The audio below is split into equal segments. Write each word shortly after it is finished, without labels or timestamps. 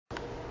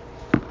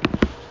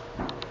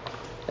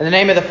In the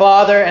name of the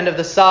Father, and of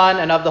the Son,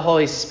 and of the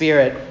Holy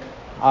Spirit.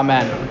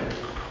 Amen.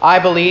 I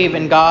believe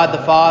in God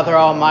the Father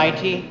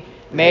Almighty,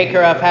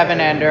 maker of heaven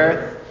and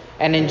earth,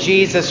 and in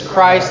Jesus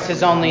Christ,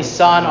 his only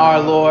Son, our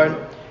Lord,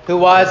 who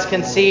was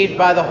conceived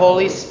by the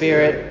Holy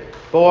Spirit,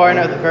 born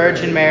of the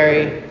Virgin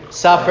Mary,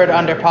 suffered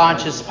under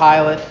Pontius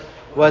Pilate,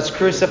 was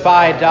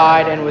crucified,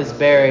 died, and was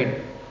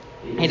buried.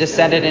 He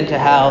descended into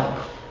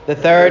hell. The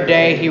third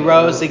day he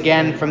rose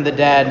again from the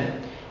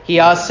dead. He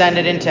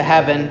ascended into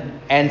heaven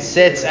and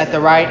sits at the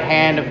right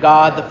hand of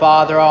God the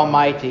Father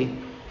Almighty.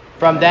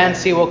 From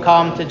thence he will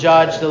come to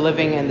judge the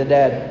living and the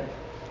dead.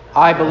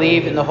 I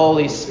believe in the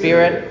Holy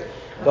Spirit,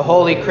 the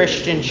holy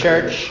Christian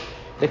Church,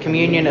 the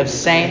communion of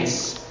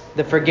saints,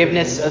 the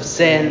forgiveness of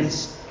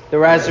sins, the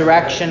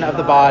resurrection of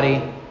the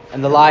body,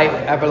 and the life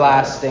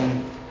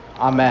everlasting.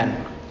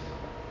 Amen.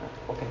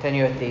 We'll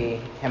continue with the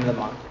hymn of the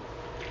month.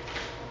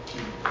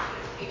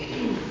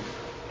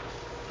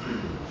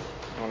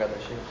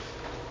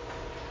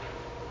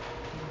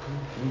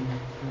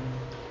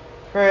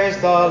 Praise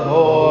the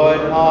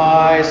Lord,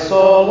 my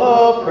soul,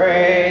 oh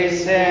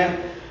praise him.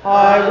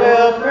 I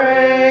will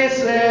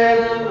praise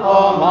him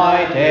all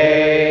my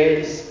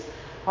days.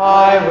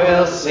 I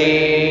will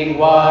sing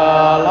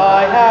while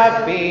I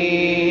have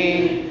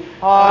been.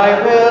 I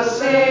will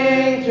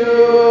sing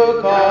to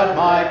God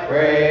my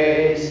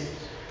praise.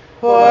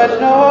 Put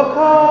no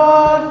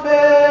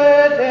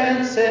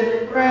confidence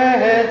in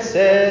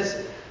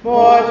princes,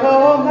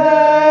 mortal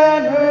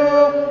men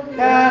who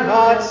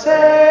cannot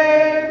save.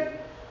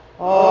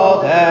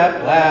 All their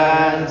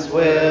plans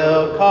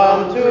will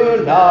come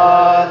to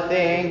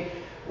nothing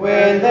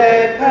when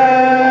they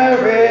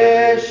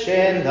perish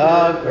in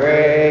the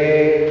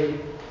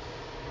grave.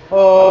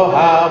 Oh,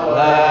 how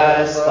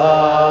blessed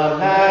the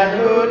man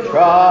who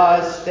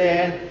trusts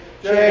in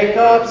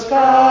Jacob's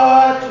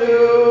God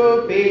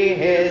to be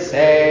his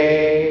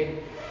aid.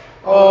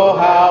 Oh,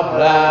 how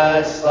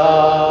blessed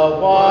the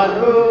one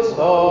whose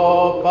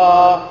hope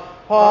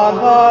upon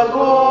the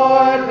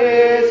Lord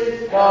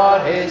his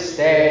God is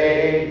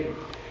stayed.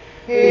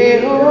 He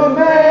who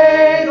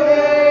made the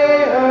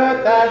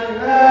earth and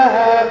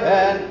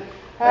heaven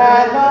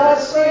and the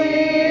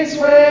seas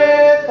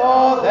with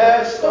all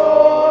their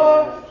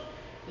store.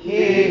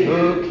 He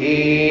who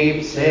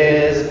keeps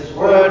his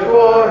word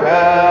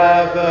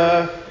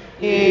forever,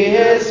 he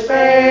is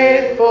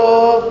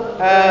faithful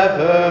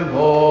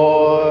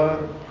evermore.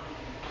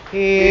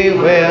 He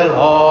will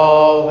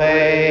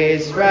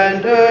always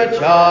render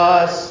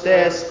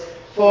justice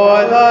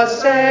for the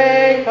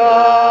sake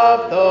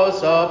of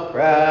those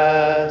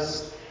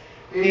oppressed.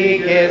 He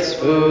gives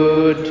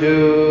food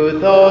to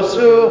those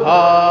who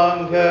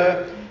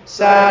hunger,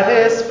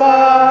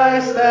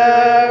 satisfies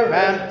their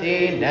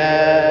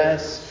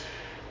emptiness.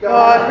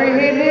 God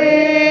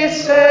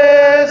releases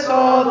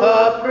all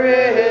the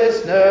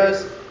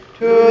prisoners.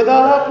 To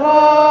the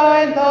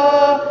blind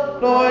the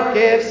Lord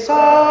gives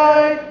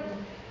sight.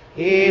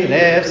 He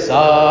lifts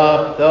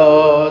up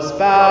those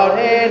bowed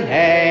in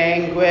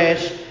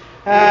anguish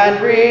and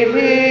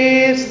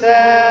relieves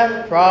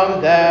them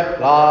from their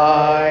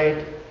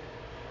plight.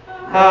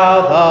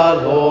 How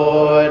the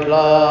Lord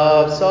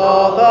loves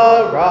all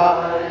the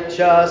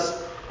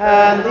righteous,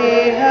 and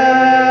the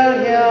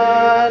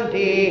alien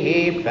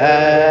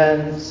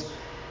defends,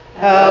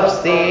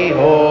 helps the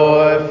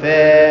orphan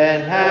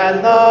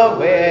and the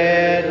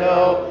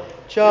widow,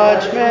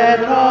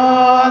 judgment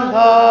on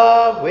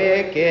the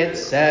wicked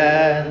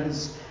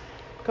sends.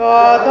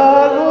 God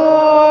the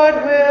Lord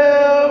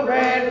will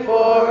reign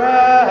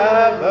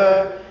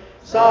forever,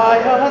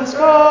 Zion's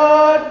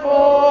God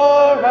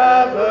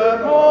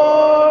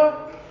forevermore,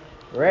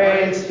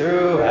 reigns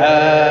through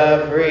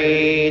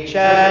every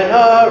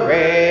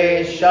generation.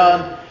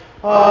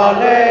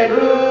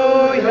 Alleluia,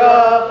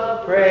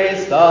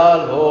 praise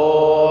the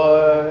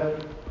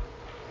Lord.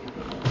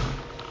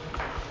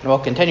 And we'll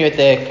continue with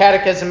the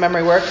Catechism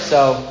memory work.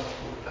 So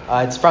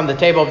it's from the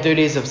Table of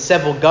Duties of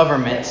Civil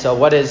Government. So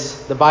what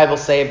does the Bible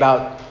say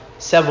about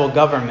civil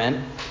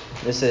government?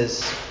 This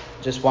is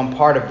just one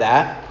part of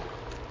that.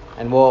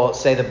 And we'll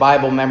say the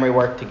Bible memory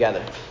work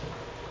together.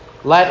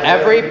 Let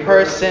every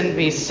person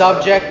be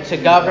subject to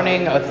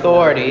governing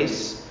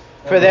authorities,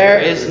 for there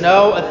is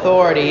no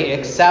authority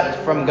except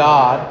from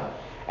God,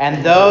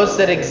 and those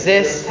that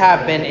exist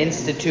have been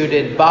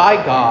instituted by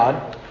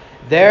God.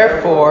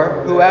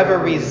 Therefore, whoever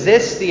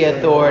resists the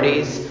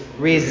authorities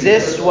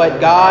resists what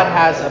God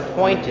has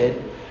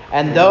appointed,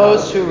 and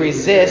those who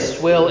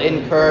resist will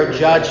incur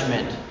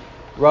judgment.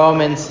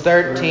 Romans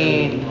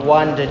 13,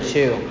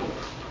 1-2.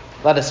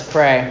 Let us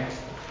pray.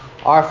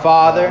 Our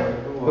Father,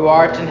 who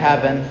art in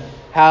heaven,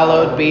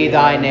 hallowed be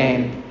thy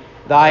name.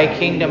 Thy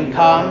kingdom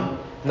come,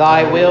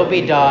 thy will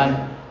be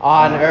done,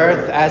 on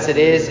earth as it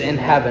is in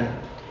heaven.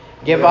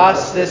 Give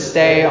us this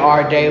day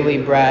our daily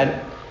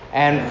bread,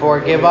 and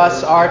forgive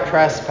us our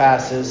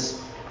trespasses,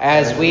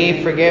 as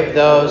we forgive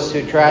those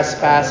who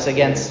trespass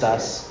against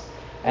us.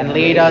 And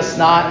lead us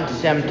not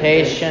into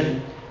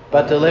temptation,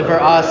 but deliver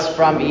us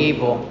from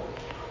evil.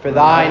 For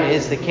thine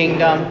is the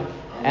kingdom,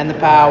 and the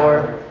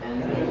power,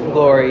 and the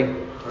glory,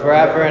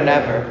 forever and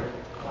ever.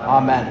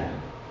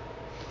 Amen.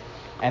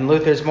 And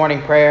Luther's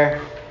morning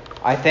prayer.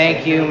 I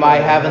thank you, my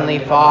heavenly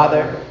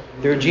Father,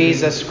 through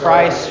Jesus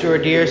Christ, your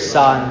dear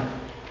Son,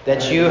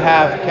 that you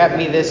have kept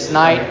me this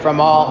night from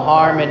all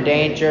harm and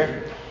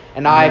danger.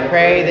 And I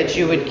pray that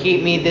you would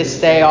keep me this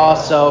day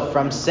also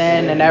from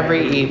sin and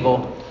every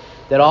evil,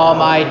 that all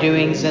my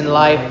doings in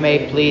life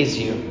may please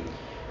you.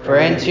 For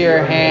into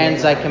your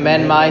hands I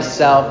commend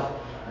myself,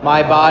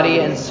 my body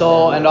and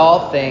soul and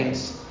all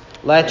things.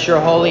 Let your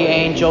holy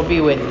angel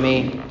be with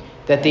me,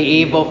 that the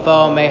evil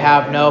foe may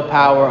have no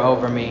power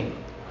over me.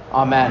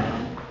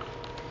 Amen.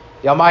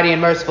 The Almighty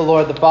and merciful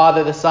Lord, the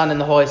Father, the Son,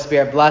 and the Holy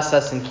Spirit, bless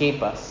us and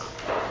keep us.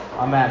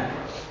 Amen.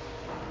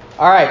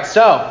 All right,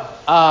 so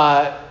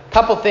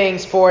couple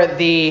things for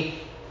the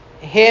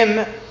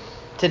hymn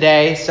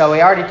today. So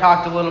we already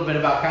talked a little bit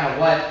about kind of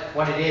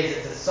what it is.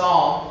 It's a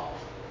psalm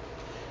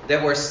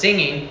that we're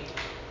singing.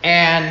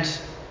 And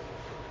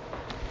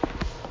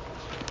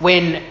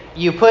when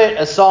you put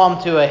a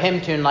psalm to a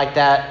hymn tune like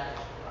that,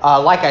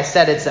 like I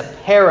said, it's a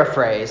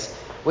paraphrase,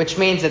 which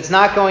means it's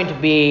not going to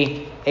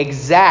be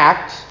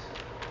exact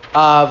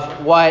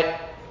of what,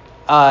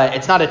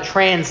 it's not a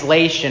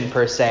translation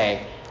per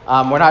se.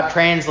 We're not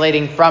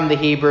translating from the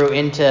Hebrew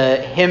into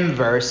hymn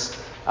verse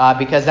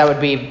because that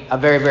would be a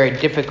very, very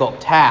difficult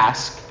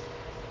task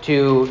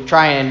to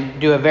try and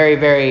do a very,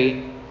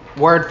 very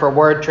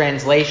word-for-word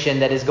translation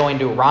that is going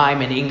to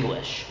rhyme in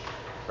English,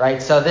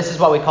 right? So this is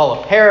what we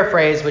call a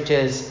paraphrase, which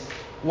is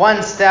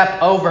one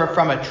step over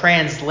from a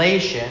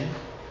translation.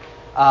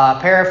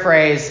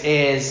 Paraphrase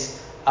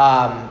is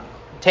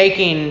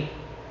taking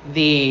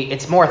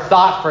it's more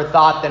thought for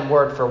thought than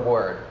word for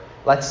word.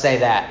 Let's say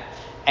that.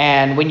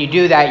 And when you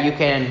do that, you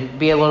can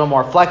be a little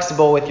more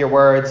flexible with your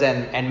words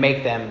and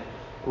make them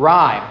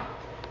rhyme,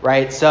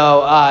 right?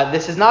 So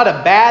this is not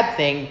a bad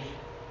thing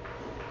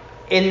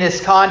in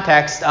this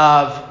context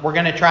of we're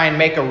going to try and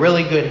make a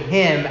really good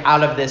hymn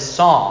out of this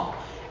psalm.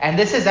 And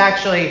this is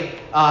actually,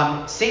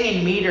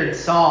 singing metered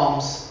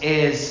psalms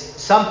is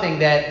something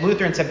that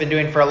Lutherans have been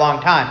doing for a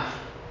long time.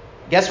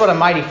 Guess what a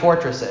mighty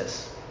fortress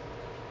is?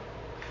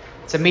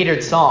 It's a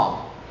metered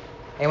psalm.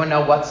 Anyone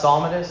know what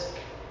psalm it is?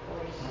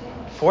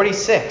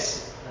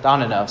 46.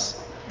 Donna knows.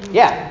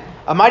 Yeah.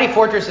 A mighty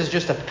fortress is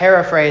just a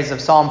paraphrase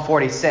of Psalm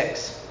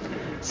 46.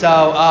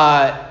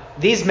 So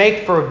these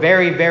make for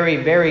very, very,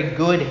 very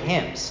good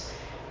hymns.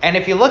 And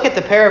if you look at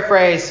the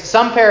paraphrase,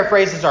 some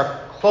paraphrases are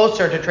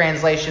closer to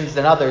translations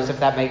than others, if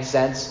that makes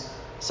sense.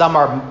 Some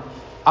are.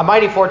 A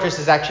mighty fortress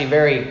is actually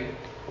very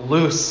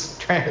loose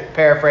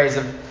paraphrase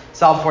of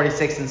Psalm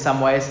 46 in some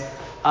ways.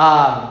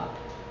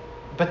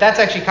 But that's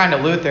actually kind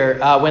of Luther.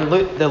 When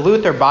the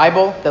Luther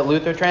Bible that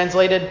Luther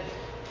translated,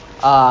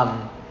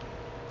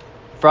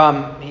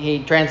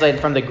 he translated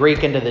from the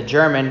Greek into the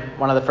German,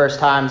 one of the first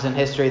times in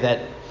history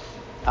that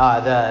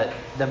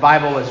the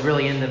Bible was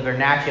really in the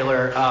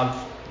vernacular of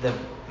the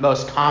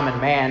most common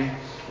man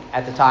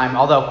at the time,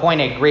 although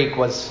Koine Greek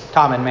was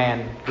common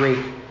man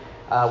Greek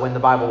when the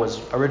Bible was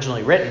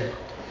originally written.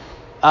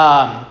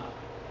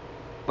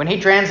 When he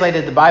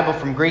translated the Bible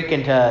from Greek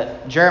into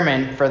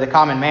German for the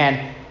common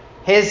man,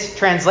 his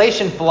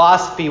translation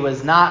philosophy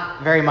was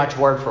not very much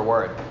word for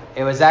word.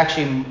 It was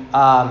actually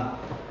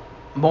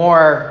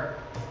more,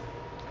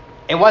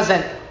 it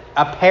wasn't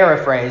a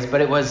paraphrase,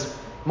 but it was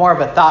more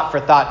of a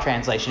thought-for-thought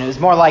translation. It was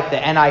more like the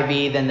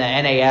NIV than the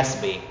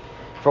NASB,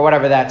 for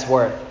whatever that's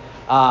worth.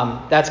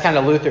 That's kind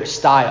of Luther's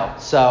style.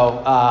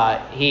 So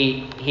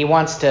he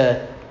wants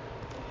to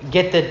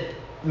get the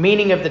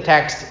meaning of the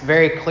text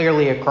very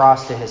clearly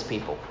across to his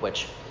people,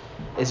 which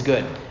is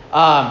good.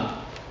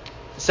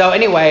 So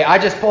anyway, I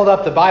just pulled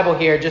up the Bible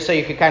here just so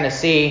you could kind of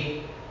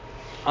see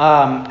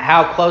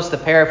how close the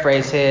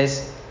paraphrase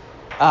is.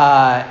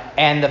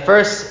 And the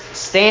first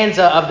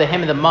stanza of the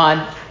Hymn of the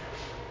Month,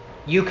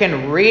 you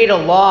can read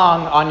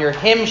along on your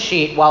hymn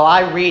sheet while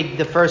I read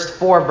the first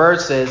 4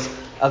 verses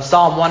of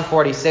Psalm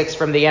 146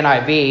 from the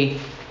NIV,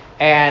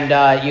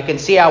 and you can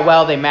see how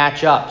well they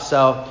match up.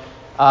 So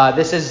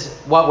this is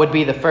what would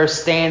be the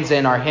first stanza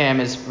in our hymn,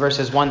 is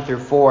verses 1 through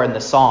 4 in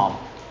the psalm.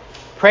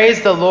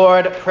 Praise the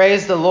Lord,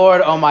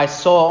 O my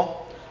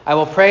soul. I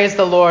will praise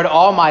the Lord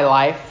all my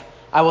life.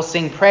 I will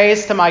sing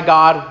praise to my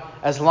God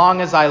as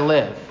long as I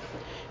live.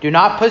 Do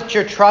not put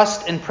your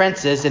trust in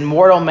princes, in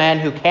mortal men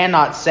who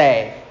cannot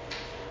save.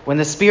 When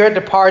the spirit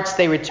departs,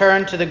 they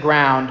return to the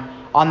ground.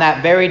 On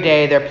that very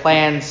day, their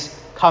plans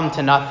come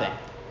to nothing.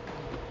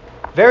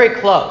 Very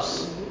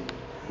close.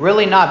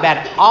 Really not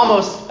bad.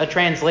 Almost a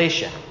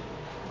translation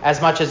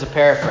as much as a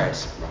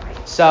paraphrase.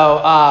 So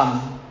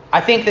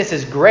I think this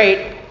is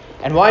great.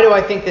 And why do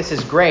I think this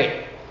is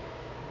great?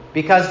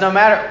 Because no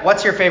matter...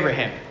 What's your favorite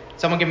hymn?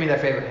 Someone give me their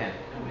favorite hymn.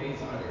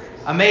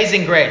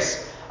 Amazing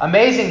Grace.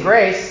 Amazing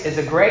Grace is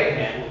a great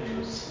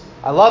hymn.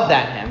 I love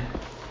that hymn.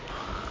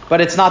 But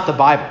it's not the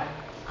Bible.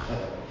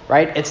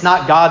 Right? It's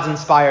not God's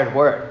inspired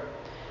word.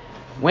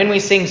 When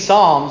we sing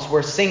psalms,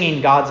 we're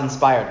singing God's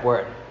inspired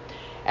word.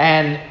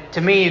 And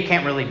to me, you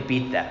can't really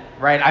beat that,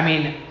 right? I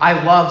mean,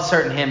 I love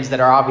certain hymns that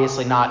are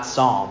obviously not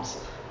psalms.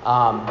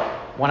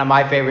 one of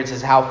my favorites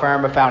is How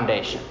Firm a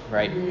Foundation,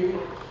 right?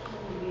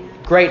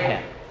 Great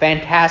hymn.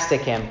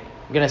 Fantastic hymn.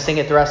 I'm going to sing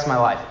it the rest of my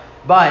life.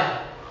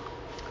 But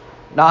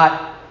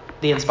not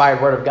the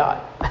inspired word of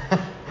God,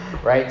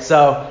 right?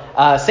 So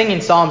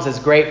singing psalms is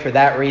great for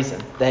that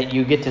reason, that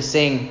you get to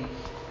sing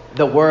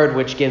the word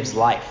which gives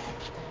life.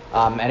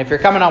 And if you're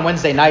coming on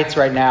Wednesday nights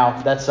right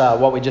now, that's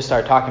what we just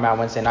started talking about on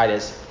Wednesday night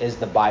is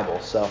the Bible.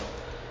 So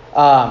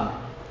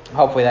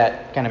hopefully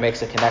that kind of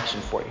makes a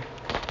connection for you.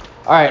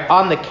 All right,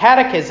 on the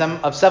Catechism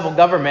of Civil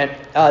Government,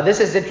 this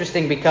is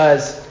interesting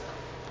because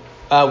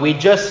I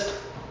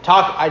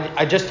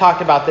just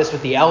talked about this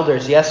with the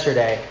elders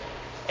yesterday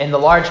in the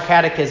large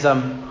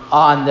catechism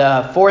on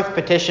the fourth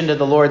petition to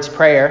the Lord's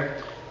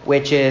Prayer,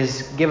 which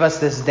is, give us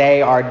this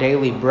day our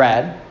daily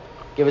bread.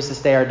 Give us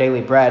this day our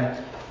daily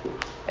bread.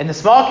 In the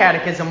small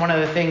catechism, one of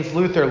the things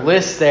Luther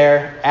lists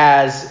there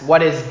as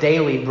what is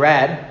daily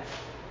bread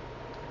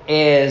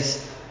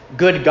is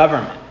good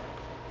government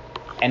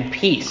and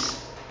peace.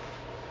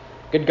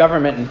 Good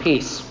government and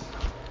peace.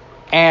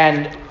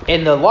 And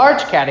in the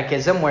large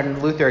catechism,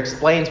 when Luther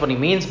explains what he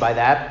means by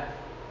that,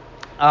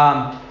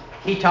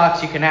 he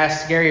talks, you can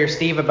ask Gary or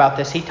Steve about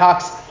this, he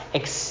talks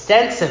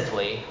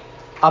extensively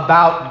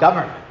about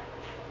government.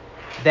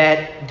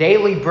 That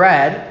daily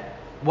bread,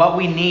 what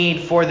we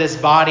need for this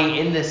body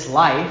in this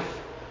life,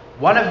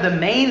 one of the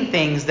main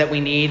things that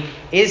we need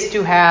is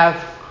to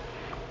have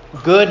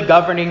good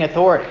governing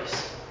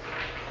authorities.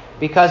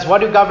 Because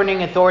what do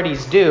governing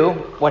authorities do?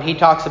 What he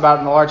talks about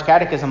in the large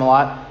catechism a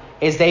lot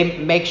is they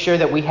make sure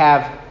that we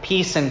have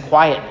peace and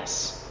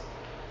quietness.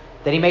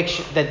 That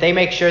they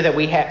make sure that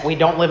we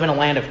don't live in a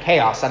land of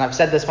chaos. And I've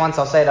said this once,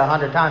 I'll say it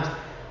 100 times.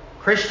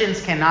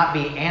 Christians cannot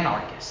be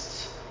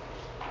anarchists.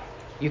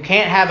 You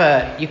can't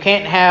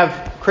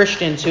have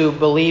Christians who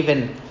believe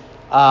in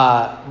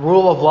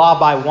rule of law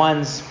by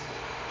one's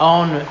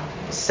own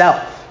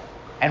self.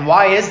 And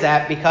why is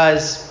that?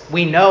 Because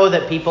we know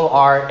that people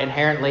are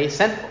inherently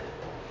sinful.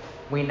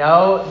 We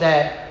know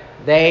that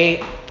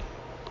they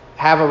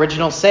have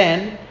original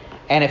sin,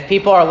 and if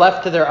people are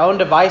left to their own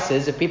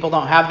devices, if people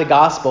don't have the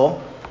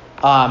gospel,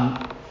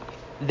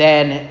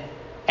 then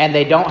and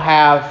they don't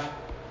have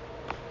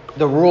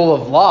the rule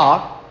of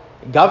law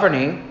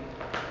governing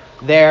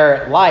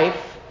their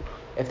life,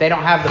 if they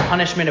don't have the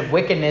punishment of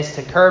wickedness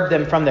to curb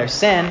them from their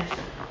sin,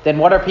 then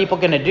what are people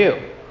going to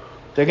do?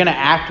 They're going to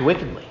act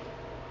wickedly,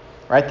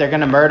 right? They're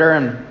going to murder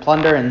and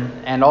plunder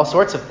and all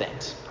sorts of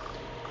things.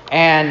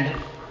 And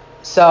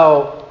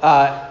so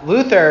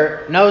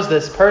Luther knows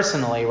this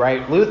personally,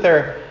 right?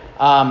 Luther,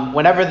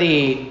 whenever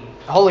the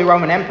Holy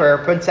Roman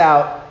Emperor puts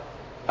out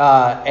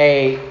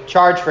a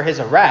charge for his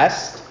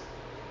arrest,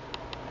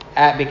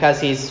 because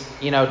he's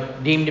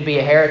deemed to be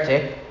a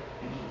heretic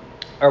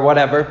or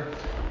whatever,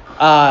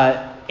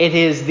 it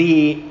is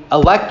the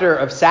Elector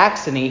of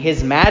Saxony,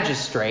 his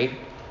magistrate,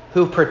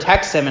 who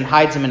protects him and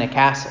hides him in a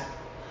castle,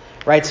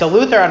 right? So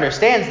Luther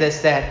understands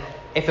this, that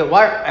if it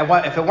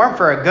weren't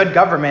for a good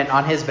government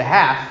on his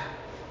behalf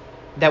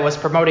that was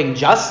promoting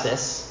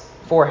justice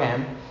for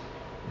him,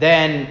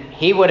 then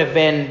he would have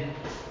been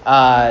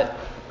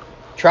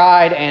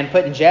tried and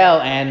put in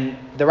jail, and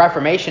the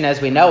Reformation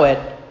as we know it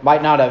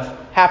might not have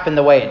happened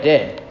the way it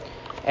did.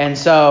 And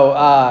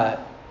so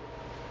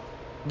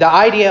the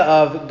idea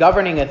of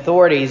governing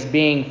authorities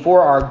being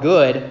for our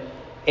good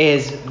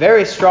is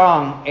very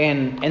strong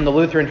in the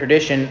Lutheran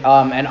tradition,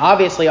 and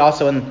obviously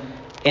also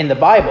in the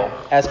Bible,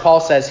 as Paul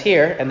says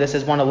here, and this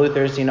is one of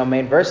Luther's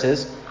main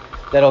verses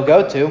that he'll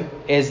go to,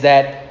 is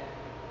that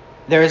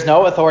there is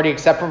no authority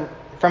except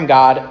from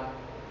God,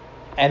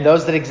 and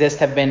those that exist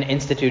have been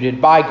instituted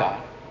by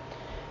God.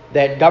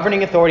 That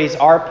governing authorities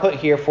are put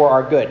here for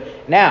our good.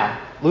 Now,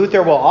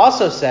 Luther will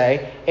also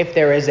say, if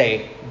there is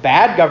a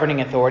bad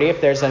governing authority,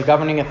 if there's a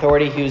governing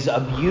authority who's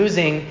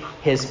abusing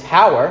his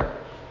power,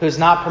 who's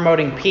not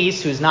promoting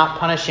peace, who's not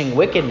punishing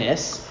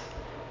wickedness,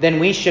 then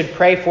we should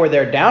pray for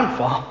their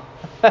downfall.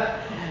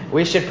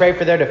 We should pray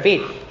for their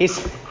defeat.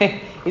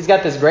 He's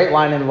got this great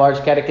line in the Large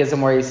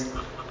Catechism where he's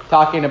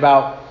talking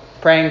about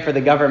praying for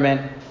the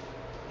government,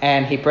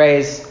 and he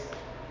prays,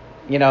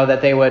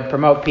 that they would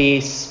promote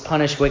peace,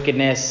 punish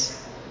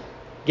wickedness,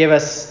 give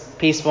us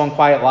peaceful and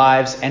quiet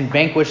lives, and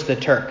vanquish the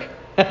Turk.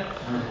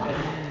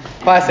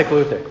 Classic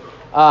Luther.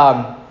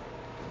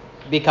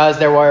 Because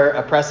there were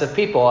oppressive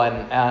people,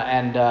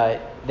 and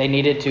they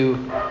needed to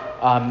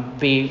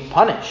be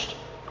punished.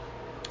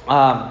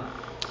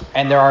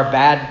 And there are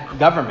bad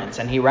governments,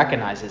 and he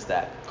recognizes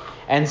that.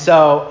 And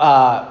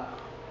so,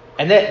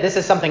 this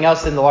is something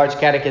else in the Large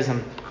Catechism.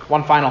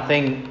 One final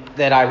thing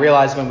that I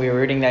realized when we were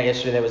reading that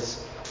yesterday that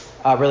was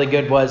really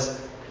good was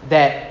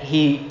that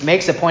he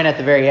makes a point at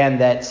the very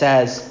end that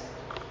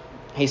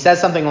he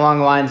says something along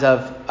the lines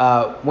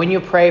of, when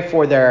you pray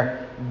for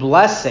their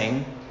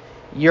blessing,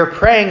 you're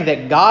praying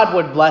that God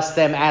would bless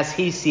them as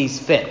he sees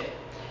fit.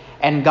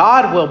 And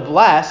God will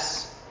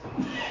bless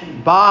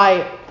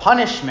by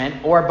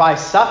punishment or by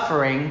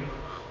suffering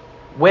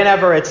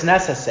whenever it's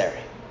necessary.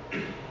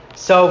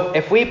 So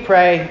if we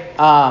pray,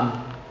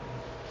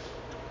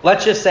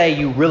 let's just say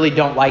you really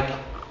don't like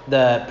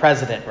the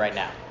president right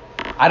now.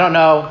 I don't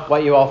know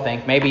what you all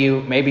think. Maybe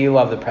you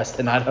love the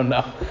president. I don't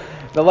know.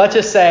 But let's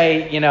just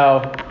say,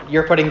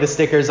 you're putting the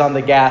stickers on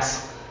the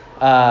gas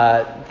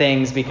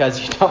things because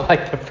you don't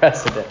like the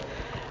president.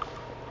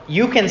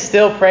 You can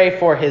still pray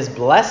for his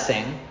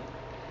blessing,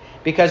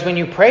 because when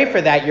you pray for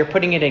that, you're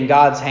putting it in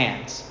God's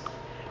hands,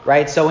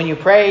 right? So when you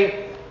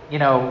pray,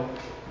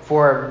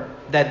 for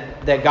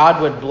that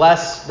God would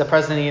bless the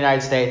president of the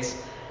United States,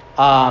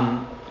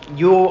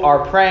 you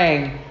are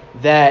praying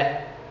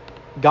that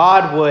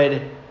God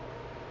would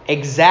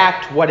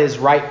exact what is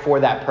right for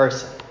that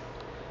person.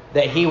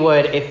 That he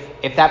would,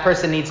 if that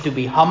person needs to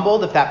be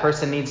humbled, if that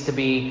person needs to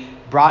be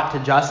brought to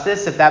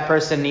justice, if that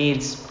person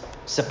needs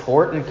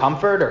support and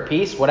comfort or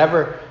peace,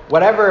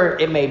 whatever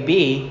it may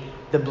be,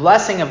 the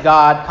blessing of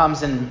God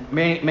comes in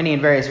many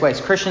and various ways.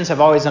 Christians have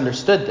always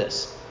understood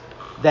this,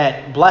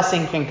 that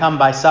blessing can come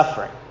by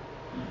suffering,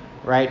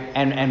 right?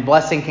 And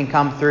blessing can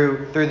come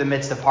through the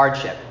midst of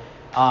hardship.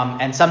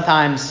 And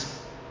sometimes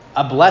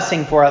a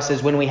blessing for us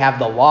is when we have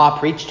the law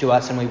preached to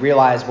us and we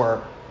realize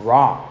we're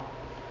wrong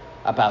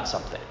about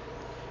something,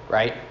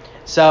 right?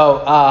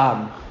 So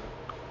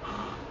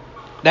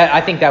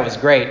I think that was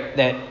great,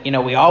 that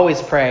we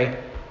always pray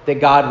that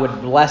God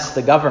would bless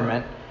the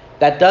government.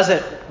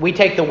 We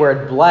take the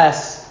word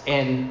bless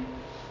in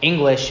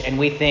English and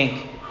we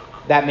think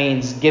that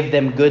means give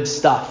them good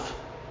stuff.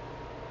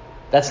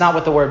 That's not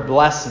what the word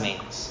bless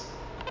means.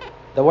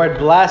 The word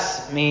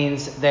bless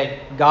means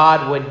that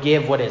God would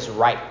give what is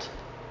right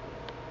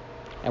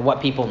and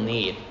what people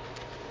need.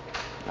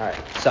 All right,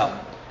 so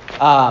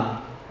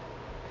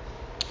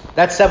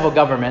that's civil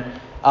government.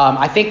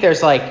 I think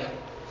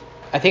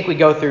we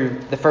go through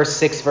the first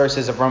 6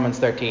 verses of Romans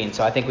 13,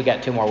 so I think we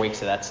got 2 more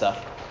weeks of that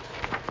stuff.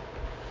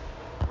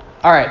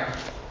 All right,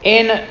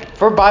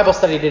 for Bible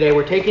study today,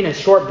 we're taking a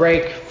short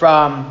break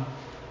from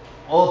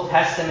Old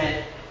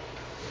Testament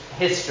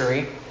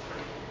history,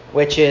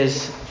 which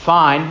is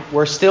fine.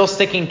 We're still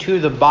sticking to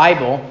the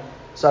Bible.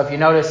 So if you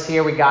notice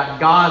here, we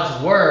got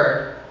God's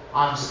Word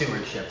on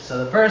stewardship.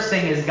 So the first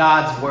thing is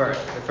God's Word.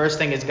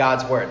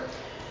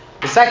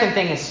 The second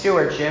thing is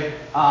stewardship.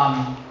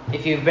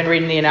 If you've been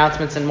reading the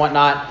announcements and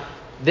whatnot,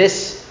 the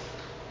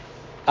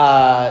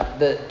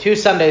 2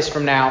 Sundays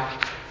from now,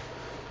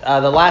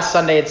 the last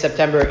Sunday in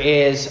September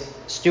is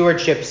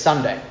Stewardship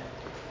Sunday.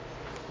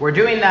 We're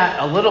doing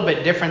that a little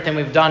bit different than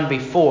we've done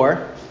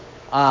before.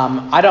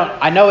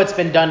 I know it's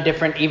been done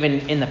different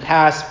even in the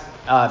past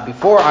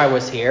before I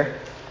was here,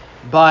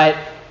 but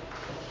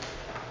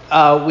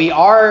we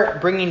are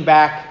bringing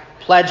back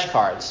pledge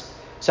cards.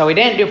 So we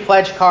didn't do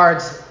pledge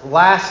cards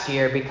last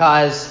year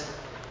because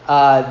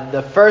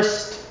the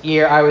first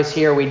year I was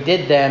here, we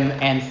did them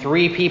and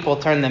 3 people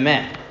turned them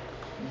in.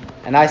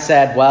 And I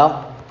said,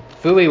 well,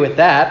 phooey with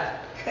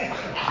that.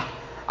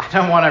 I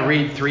don't want to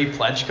read 3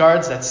 pledge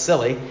cards. That's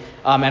silly.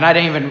 And I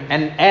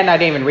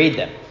didn't even read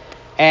them.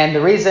 And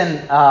the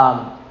reason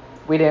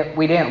we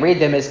didn't read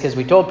them is because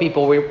we told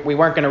people we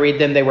weren't going to read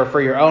them. They were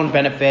for your own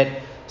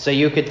benefit, so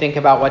you could think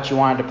about what you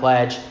wanted to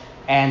pledge.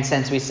 And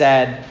since we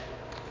said,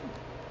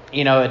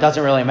 it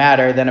doesn't really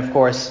matter, then of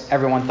course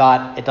everyone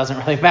thought it doesn't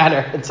really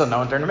matter, and so no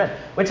one turned them in,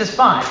 which is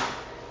fine,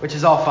 which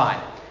is all fine.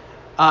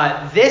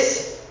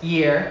 This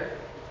year,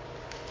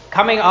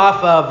 coming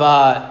off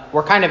of,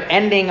 we're kind of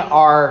ending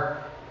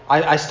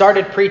I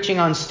started preaching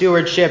on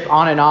stewardship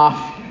on and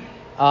off,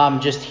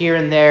 just here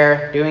and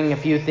there, doing a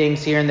few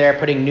things here and there,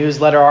 putting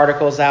newsletter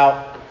articles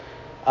out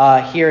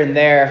here and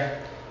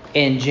there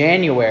in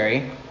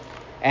January.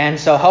 And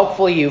so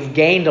hopefully you've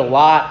gained a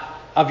lot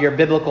of your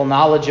biblical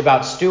knowledge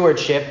about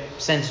stewardship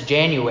since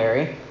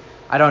January.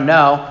 I don't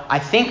know. I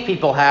think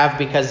people have,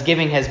 because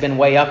giving has been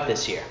way up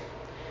this year,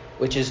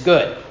 which is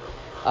good,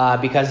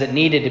 because it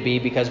needed to be,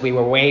 because we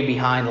were way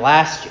behind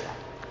last year.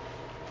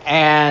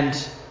 And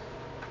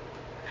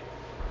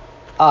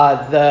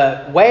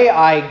the way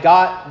I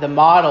got the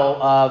model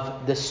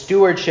of the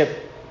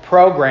stewardship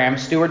program,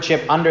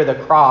 Stewardship Under the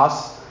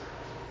Cross,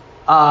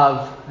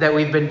 that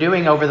we've been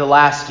doing over the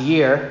last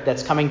year,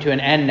 that's coming to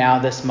an end now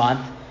this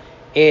month,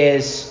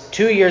 is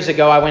 2 years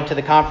ago I went to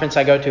the conference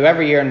I go to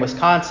every year in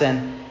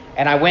Wisconsin,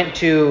 and I went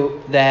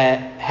to the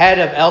head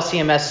of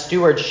LCMS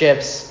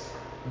Stewardship's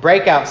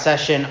breakout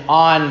session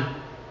on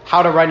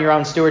how to run your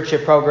own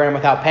stewardship program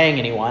without paying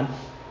anyone,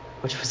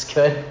 which was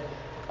good.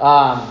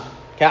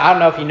 I don't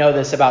know if you know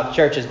this about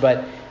churches,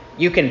 but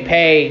you can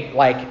pay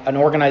like an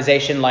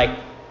organization like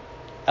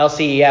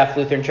LCEF,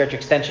 Lutheran Church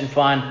Extension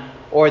Fund,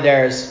 or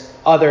there's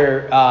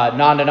other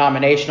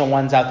non-denominational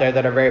ones out there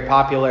that are very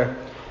popular,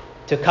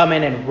 to come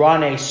in and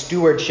run a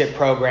stewardship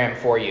program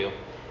for you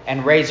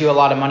and raise you a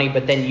lot of money,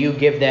 but then you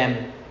give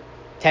them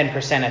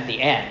 10% at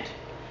the end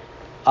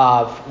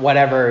of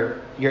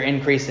whatever your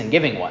increase in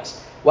giving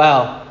was.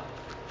 Well,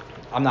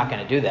 I'm not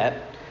going to do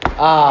that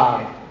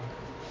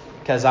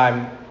because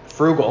I'm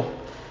frugal,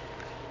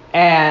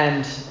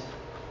 and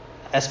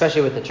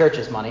especially with the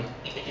church's money.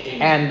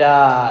 And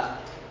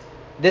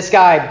this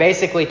guy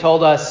basically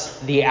told us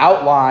the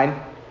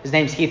outline. His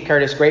name's Keith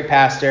Curtis, great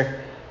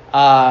pastor.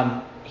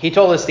 he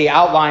told us the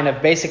outline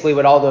of basically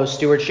what all those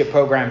stewardship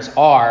programs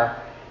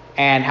are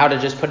and how to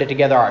just put it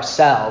together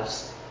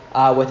ourselves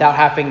without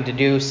having to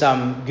do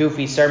some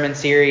goofy sermon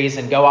series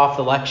and go off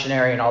the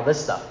lectionary and all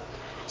this stuff.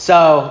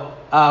 So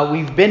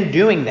we've been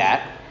doing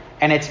that,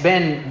 and it's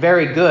been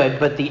very good,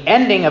 but the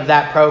ending of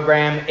that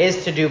program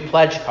is to do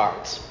pledge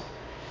cards.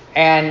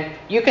 And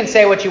you can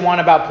say what you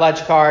want about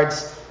pledge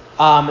cards.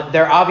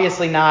 They're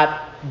obviously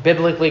not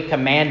biblically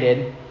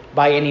commanded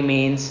by any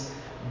means,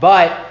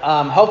 but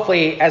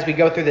hopefully as we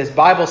go through this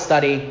Bible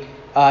study,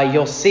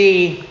 you'll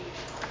see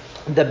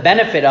the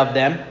benefit of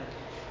them,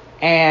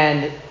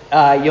 and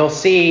you'll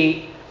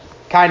see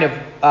kind of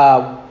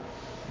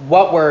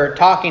what we're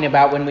talking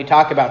about when we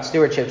talk about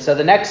stewardship. So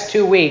the next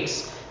 2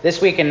 weeks, this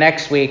week and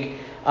next week,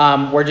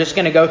 we're just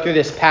going to go through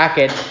this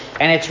packet,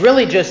 and it's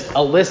really just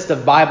a list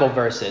of Bible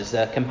verses,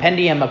 a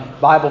compendium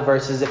of Bible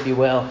verses, if you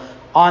will,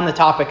 on the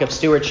topic of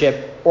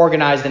stewardship,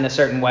 organized in a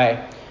certain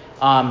way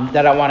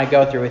that I want to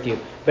go through with you.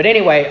 But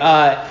anyway,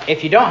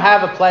 if you don't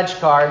have a pledge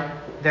card,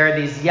 there are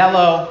these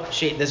yellow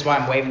sheets. This is why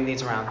I'm waving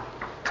these around,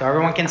 so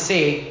everyone can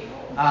see.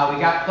 We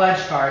got pledge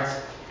cards,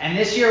 and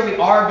this year we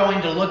are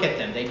going to look at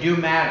them. They do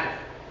matter.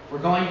 We're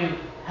going to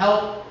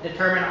help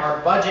determine our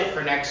budget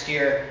for next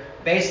year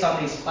based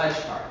on these pledge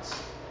cards,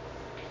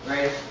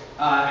 right?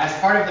 As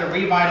part of the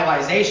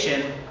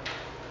revitalization,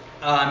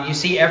 you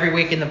see every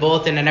week in the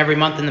bulletin and every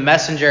month in the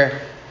messenger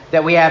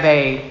that we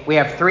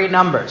have 3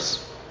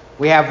 numbers.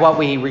 We have what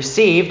we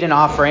received in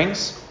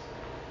offerings.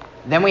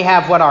 Then we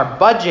have what our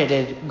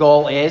budgeted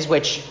goal is,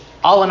 which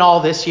all in all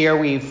this year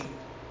we've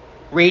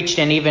reached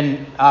and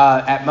even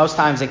at most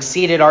times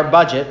exceeded our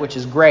budget, which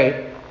is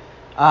great.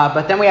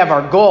 But then we have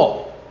our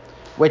goal,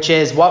 which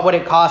is what would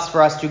it cost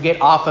for us to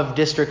get off of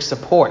district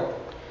support.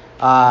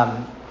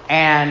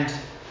 And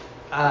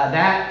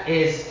that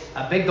is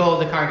a big goal of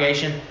the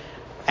congregation.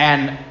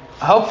 And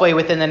hopefully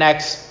within the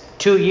next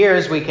 2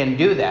 years we can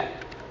do that.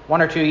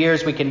 1 or 2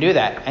 years we can do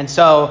that. And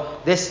so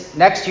this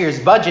next year's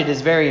budget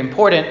is very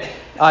important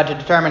to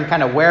determine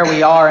kind of where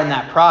we are in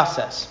that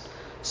process.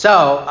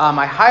 So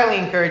I highly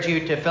encourage you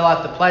to fill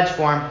out the pledge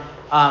form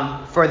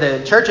for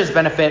the church's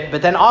benefit,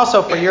 but then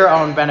also for your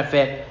own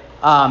benefit,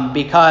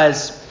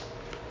 because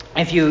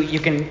if you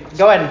can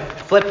go ahead and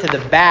flip to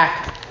the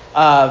back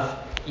of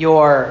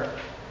your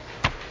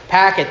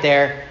packet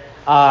there,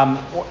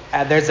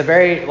 there's a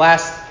very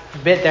last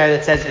bit there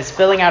that says, is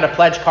filling out a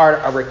pledge card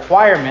a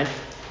requirement?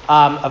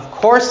 Of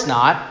course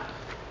not.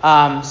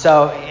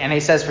 And he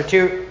says for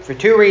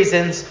two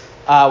reasons.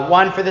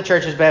 One, for the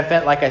church's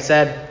benefit, like I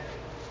said.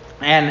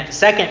 And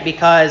second,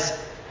 because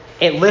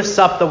it lifts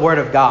up the Word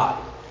of God.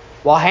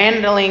 While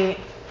handling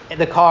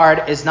the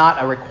card is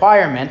not a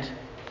requirement,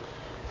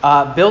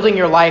 building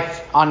your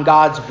life on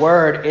God's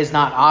Word is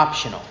not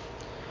optional.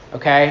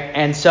 Okay?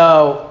 And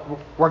so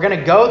we're going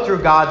to go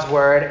through God's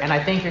Word, and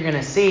I think you're going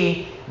to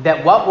see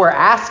that what we're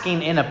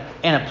asking in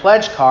a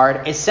pledge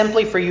card is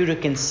simply for you to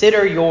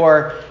consider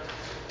your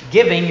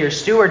giving, your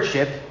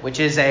stewardship, which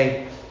is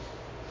a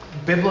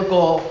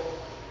biblical,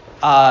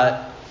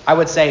 I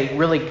would say,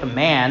 really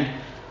command.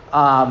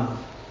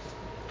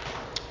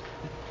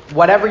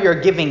 Whatever your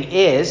giving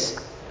is,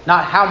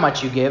 not how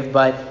much you give,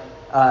 but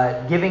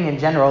giving in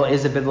general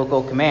is a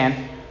biblical command.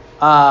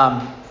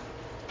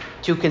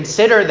 To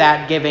consider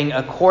that giving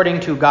according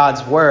to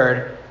God's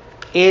Word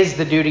is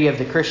the duty of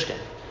the Christian.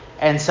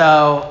 And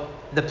so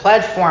the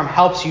pledge form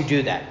helps you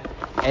do that.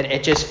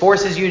 It just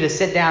forces you to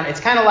sit down. It's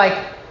kind of like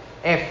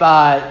if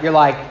you're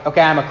like,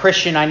 okay, I'm a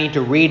Christian, I need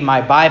to read my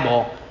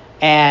Bible.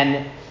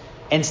 And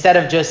instead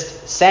of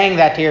just saying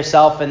that to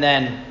yourself and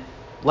then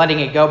letting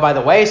it go by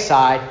the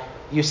wayside,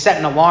 you set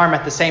an alarm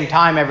at the same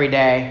time every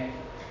day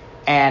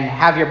and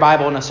have your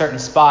Bible in a certain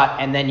spot,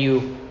 and then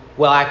you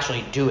will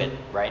actually do it,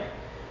 right?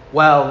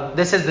 Well,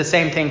 this is the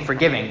same thing for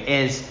giving,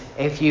 is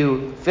if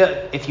you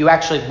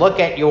actually look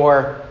at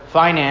your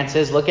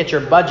finances, look at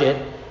your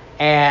budget,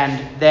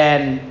 and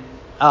then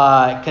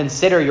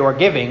consider your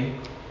giving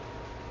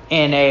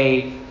in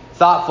a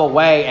thoughtful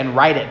way and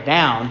write it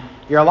down,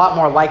 you're a lot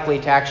more likely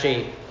to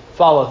actually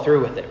follow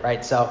through with it,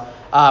 right? So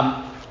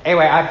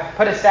anyway, I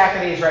put a stack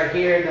of these right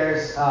here.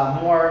 There's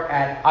more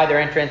at either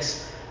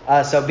entrance,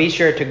 so be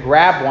sure to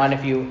grab one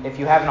if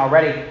you haven't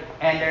already.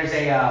 And there's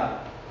a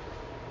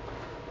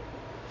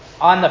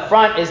on the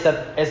front is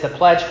the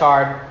pledge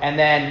card, and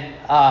then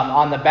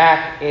on the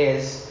back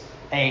is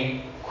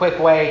a quick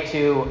way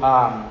to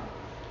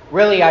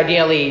really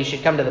ideally you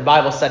should come to the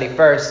Bible study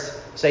first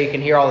so you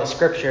can hear all the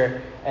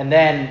scripture, and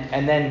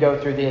then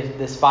go through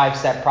this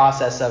 5-step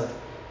process of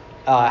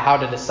how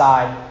to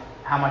decide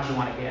how much you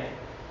want to give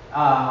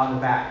on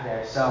the back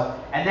there. So,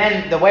 and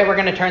then the way we're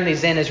going to turn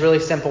these in is really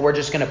simple. We're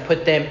just going to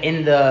put them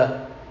in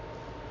the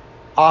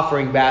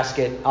offering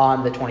basket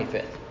on the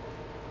 25th.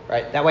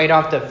 Right? That way you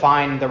don't have to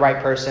find the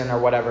right person or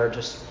whatever.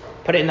 Just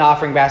put it in the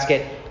offering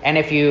basket. And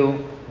if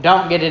you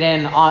don't get it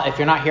in, if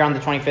you're not here on the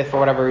 25th for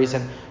whatever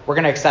reason, we're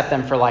going to accept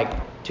them for like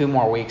 2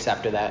 more weeks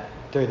after that,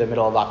 through the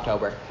middle of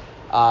October.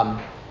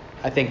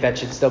 I think that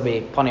should still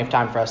be plenty of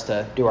time for us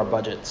to do our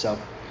budget. So,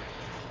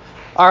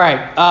 all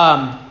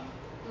right.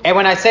 And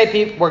when I say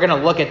people, we're going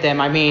to look at them,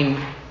 I mean,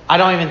 I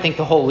don't even think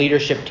the whole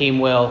leadership team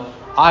will.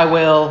 I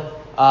will.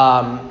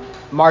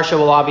 Marcia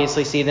will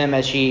obviously see them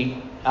as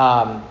she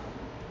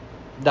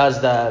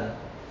does the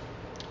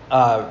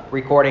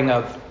recording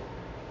of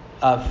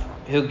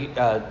who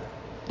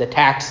the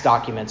tax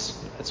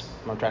documents. That's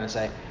what I'm trying to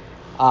say.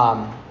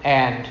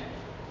 And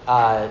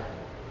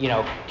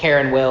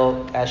Karen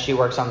will as she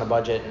works on the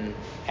budget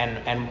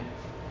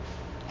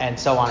and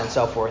so on and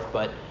so forth.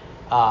 But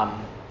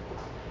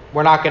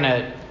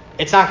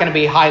it's not gonna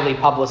be highly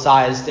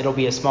publicized. It'll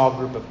be a small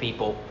group of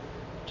people,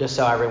 just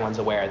so everyone's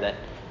aware that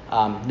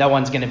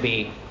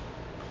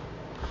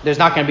there's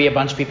not gonna be a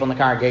bunch of people in the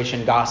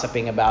congregation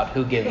gossiping about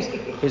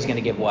who's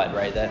gonna give what,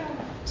 right?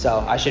 So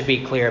I should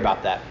be clear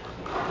about that.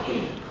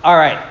 All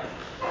right.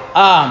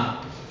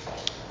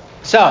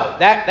 So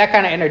that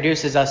kind of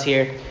introduces us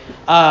here.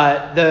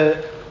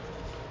 I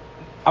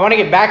want to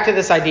get back to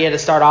this idea to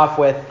start off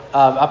with,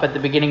 up at the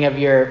beginning of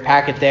your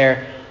packet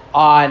there,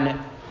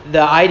 on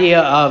the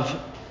idea of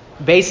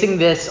basing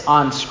this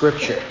on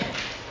Scripture.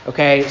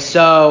 Okay,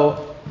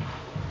 so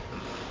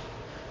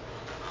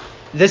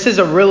this is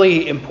a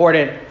really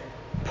important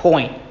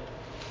point.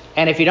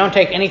 And if you don't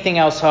take anything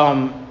else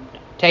home,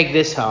 take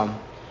this home.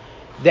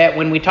 That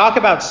when we talk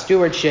about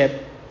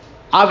stewardship,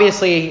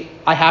 obviously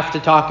I have to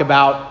talk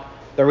about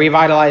the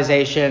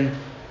revitalization.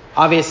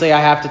 Obviously I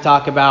have to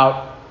talk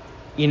about,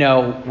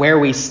 where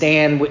we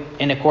stand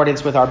in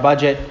accordance with our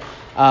budget,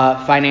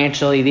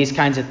 financially, these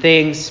kinds of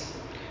things.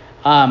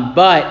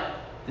 But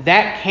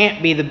that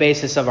can't be the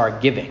basis of our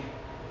giving.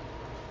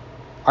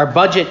 Our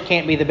budget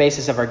can't be the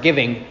basis of our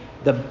giving.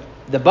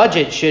 The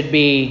budget should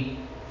be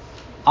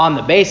on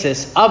the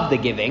basis of the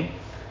giving.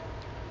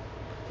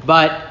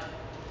 But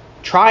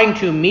trying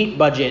to meet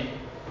budget,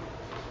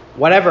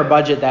 whatever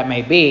budget that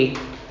may be,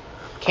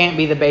 can't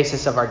be the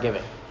basis of our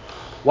giving.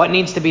 What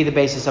needs to be the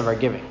basis of our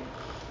giving?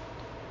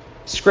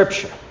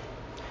 Scripture.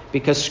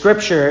 Because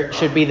Scripture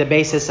should be the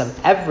basis of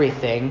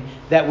everything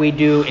that we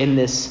do in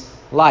this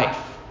life.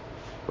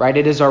 Right?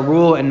 It is our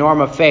rule and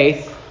norm of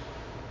faith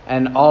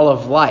and all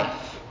of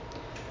life.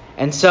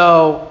 And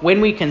so when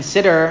we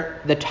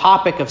consider the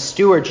topic of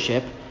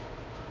stewardship,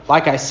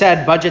 like I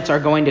said, budgets are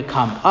going to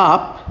come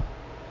up.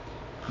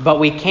 But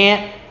we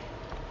can't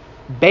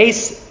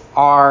base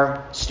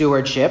our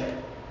stewardship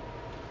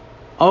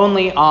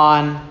only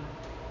on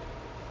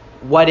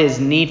what is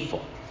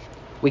needful.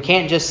 We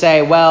can't just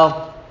say,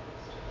 well,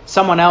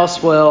 someone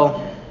else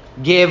will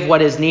give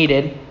what is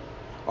needed.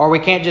 Or we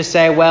can't just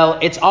say, well,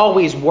 it's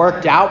always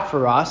worked out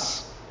for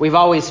us. We've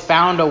always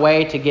found a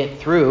way to get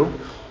through.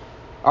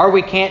 Or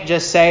we can't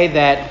just say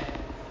that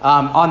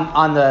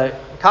on the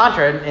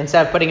contrary,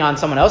 instead of putting on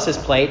someone else's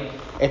plate,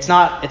 it's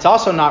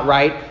also not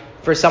right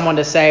for someone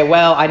to say,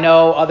 well, I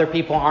know other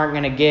people aren't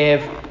going to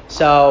give,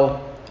 so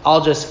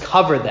I'll just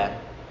cover them.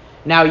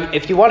 Now,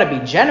 if you want to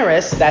be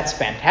generous, that's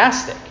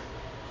fantastic.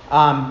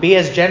 Be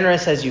as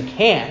generous as you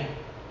can.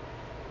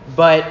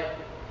 But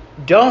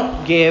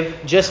don't give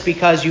just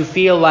because you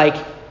feel like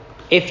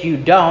if you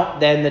don't,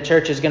 then the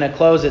church is going to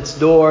close its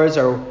doors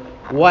or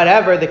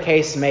whatever the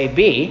case may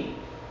be.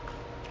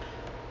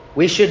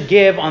 We should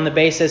give on the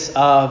basis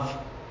of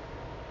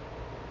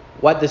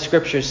what the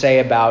Scriptures say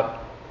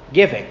about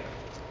giving.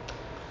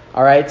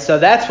 All right, so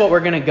that's what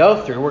we're going to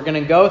go through. We're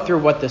going to go through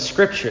what the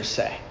Scriptures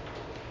say.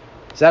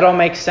 Does that all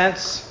make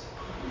sense?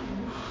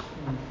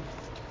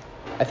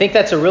 I think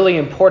that's a really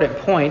important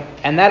point,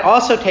 and that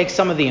also takes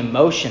some of the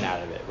emotion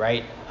out of it,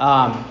 right?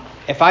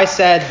 If I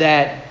said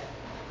that,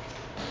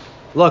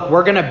 look,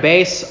 we're going to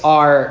base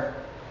our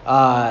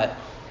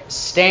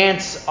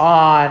stance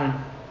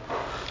on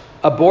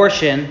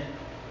abortion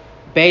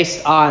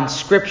based on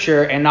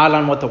Scripture and not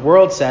on what the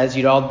world says,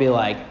 you'd all be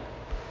like,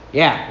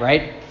 yeah,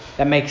 right?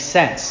 That makes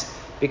sense.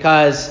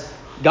 Because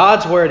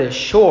God's word is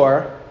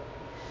sure.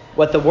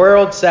 What the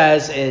world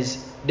says is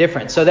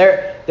different. So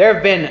there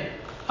have been,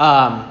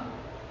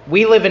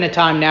 we live in a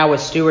time now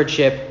with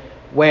stewardship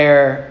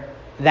where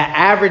the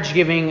average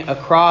giving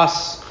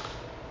across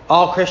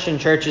all Christian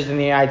churches in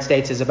the United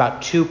States is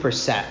about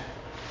 2%.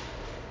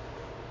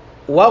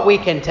 What we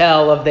can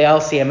tell of the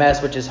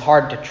LCMS, which is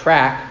hard to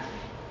track,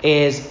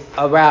 is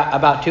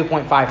about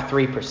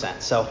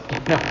 2.53%. So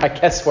I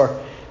guess we're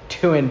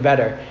doing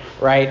better,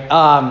 right?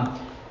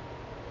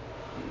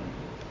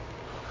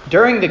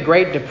 During the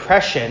Great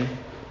Depression,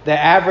 the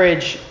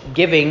average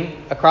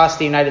giving across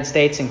the United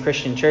States in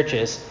Christian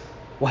churches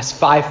was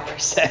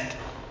 5%.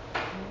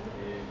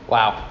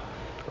 Wow,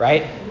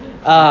 right?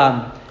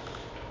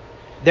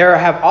 There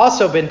have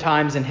also been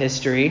times in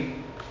history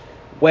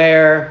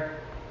where,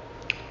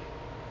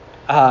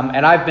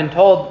 and I've been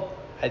told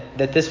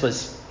that this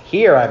was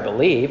here, I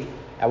believe,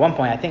 at one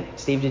point. I think,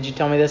 Steve, did you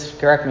tell me this?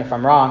 Correct me if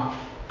I'm wrong.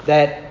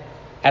 That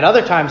at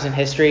other times in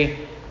history,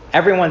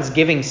 everyone's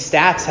giving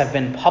stats have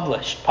been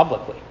published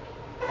publicly.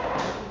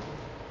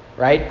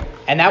 Right?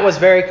 And that was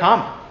very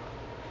common.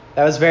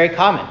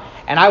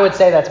 And I would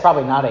say that's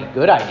probably not a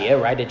good idea,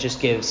 right? It just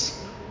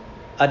gives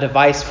a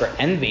device for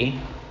envy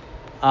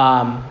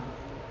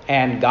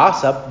and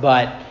gossip.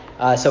 But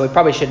so we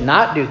probably should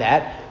not do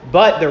that.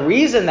 But the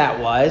reason that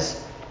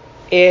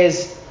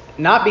is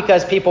not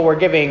because people were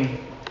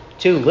giving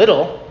too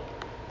little,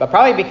 but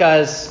probably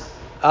because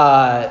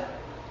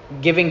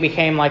giving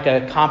became like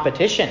a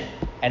competition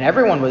and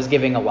everyone was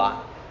giving a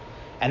lot.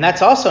 And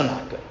that's also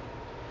not good.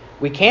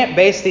 We can't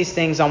base these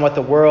things on what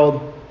the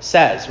world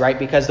says, right?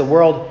 Because the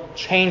world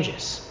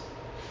changes.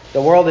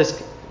 The world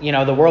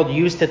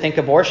used to think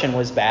abortion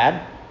was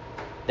bad.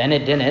 Then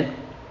it didn't.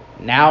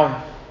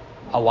 Now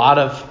a lot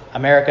of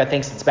America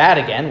thinks it's bad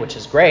again, which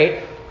is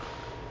great.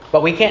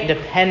 But we can't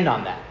depend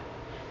on that,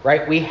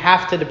 right? We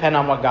have to depend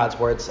on what God's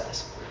word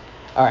says.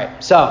 All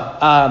right, so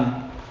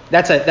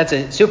that's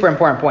a super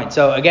important point.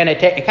 So again, it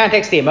kind of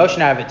takes the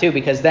emotion out of it too,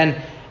 because then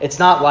it's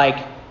not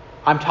like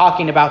I'm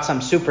talking about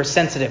some super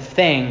sensitive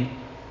thing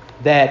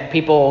that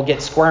people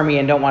get squirmy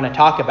and don't want to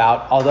talk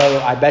about, although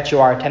I bet you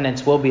our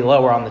attendance will be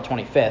lower on the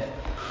 25th.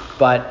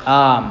 But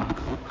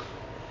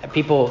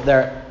people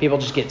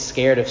just get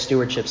scared of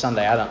Stewardship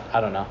Sunday. I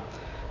don't know.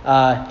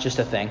 Just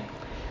a thing.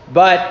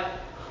 But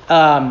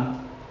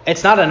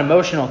it's not an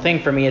emotional thing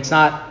for me.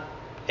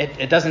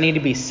 It doesn't need to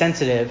be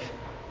sensitive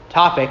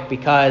topic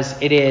because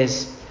it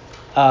is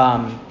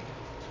a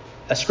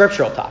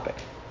scriptural topic,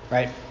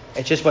 right?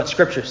 It's just what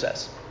Scripture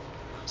says.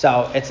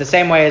 So it's the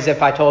same way as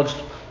if I told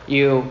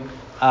you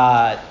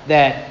that,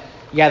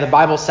 the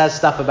Bible says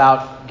stuff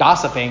about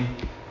gossiping.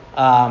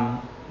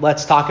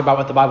 Let's talk about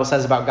what the Bible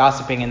says about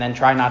gossiping and then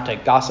try not to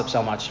gossip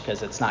so much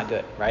because it's not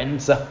good, right?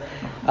 And so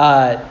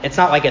it's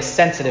not like a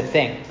sensitive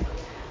thing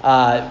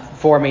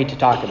for me to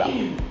talk about.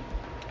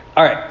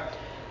 All right.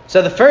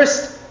 So the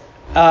first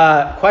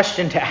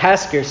question to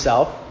ask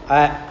yourself,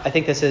 I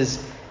think this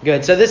is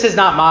good. So this is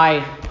not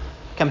my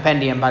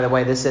compendium, by the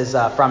way. This is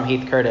from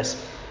Heath Curtis.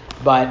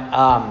 But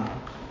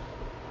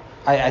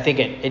I think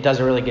it does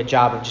a really good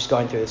job of just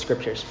going through the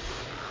scriptures.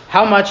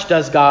 How much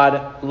does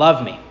God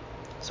love me?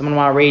 Someone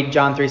want to read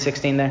John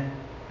 3:16 there?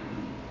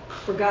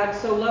 For God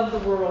so loved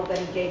the world that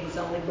he gave his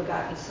only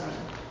begotten Son.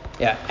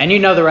 Yeah, and you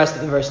know the rest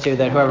of the verse too,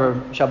 that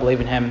whoever shall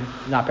believe in him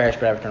not perish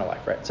but have eternal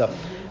life, right? So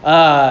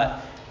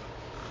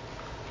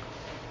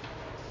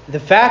the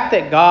fact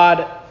that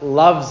God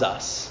loves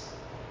us,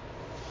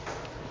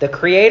 the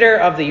creator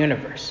of the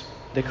universe,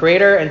 the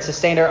creator and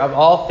sustainer of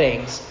all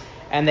things,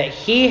 and that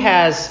he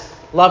has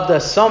loved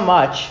us so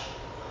much,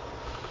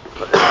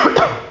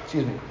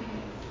 excuse me,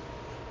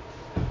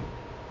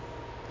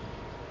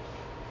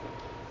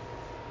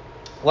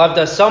 loved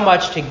us so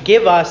much to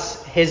give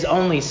us his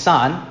only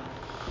Son,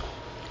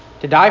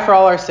 to die for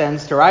all our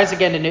sins, to rise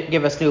again to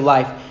give us new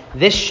life.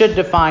 This should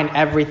define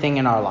everything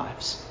in our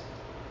lives,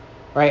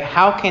 right?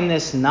 How can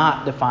this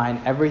not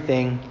define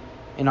everything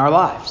in our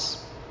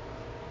lives?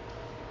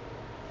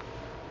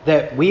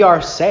 That we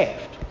are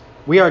saved.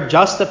 We are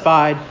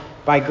justified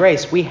by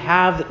grace. We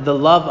have the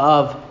love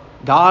of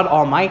God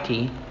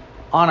Almighty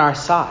on our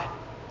side.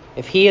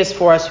 If he is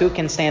for us, who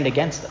can stand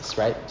against us,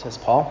 right? Says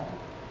Paul.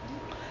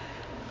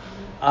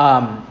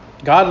 God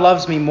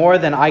loves me more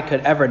than I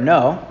could ever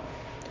know.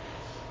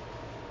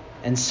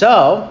 And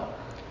so,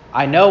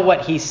 I know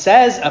what he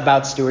says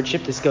about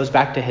stewardship. This goes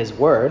back to his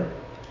word,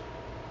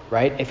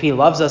 right? If he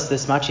loves us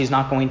this much, he's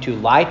not going to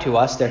lie to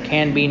us. There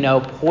can be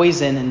no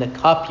poison in the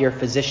cup your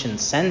physician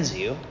sends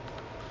you.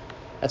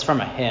 That's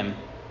from a hymn.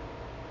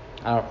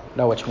 I don't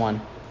know which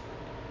one.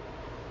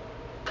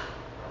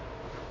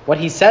 What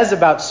he says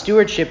about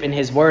stewardship in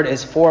his word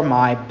is for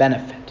my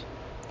benefit.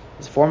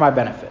 It's for my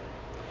benefit,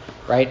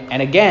 right?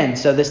 And again,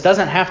 so this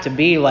doesn't have to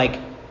be like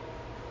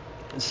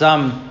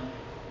some...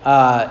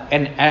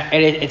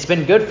 it's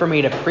been good for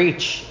me to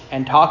preach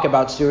and talk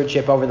about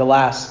stewardship over the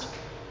last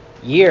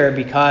year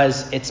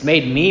because it's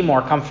made me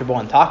more comfortable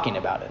in talking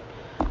about it.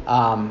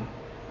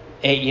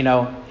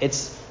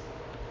 It's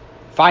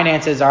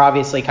finances are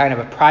obviously kind of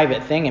a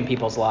private thing in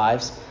people's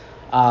lives,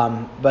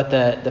 but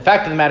the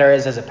fact of the matter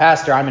is, as a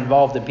pastor, I'm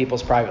involved in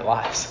people's private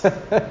lives.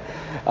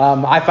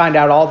 I find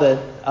out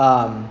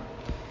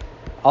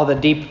all the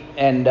deep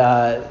and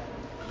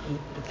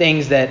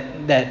things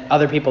that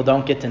other people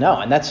don't get to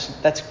know, and that's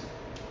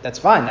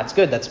fine. That's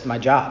good. That's my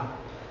job,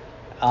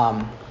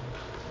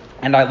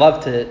 and I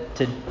love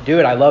to do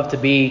it. I love to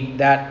be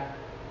that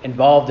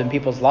involved in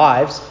people's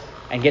lives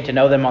and get to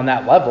know them on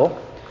that level.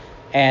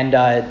 And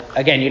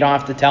again, you don't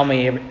have to tell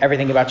me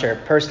everything about your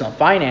personal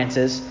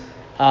finances,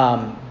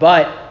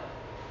 but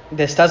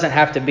this doesn't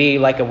have to be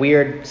like a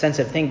weird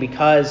sensitive thing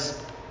because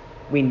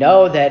we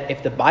know that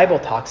if the Bible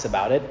talks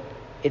about it,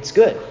 it's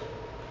good,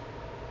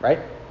 right?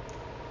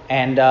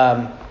 And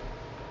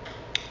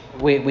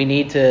we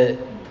need to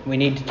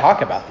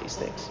talk about these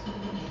things.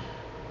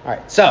 All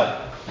right.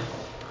 So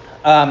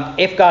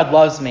if God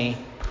loves me,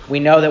 we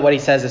know that what he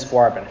says is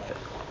for our benefit.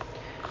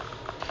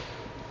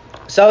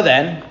 So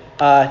then,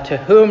 to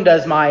whom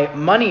does my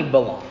money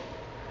belong?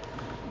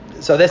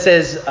 So this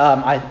is,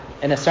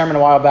 in a sermon a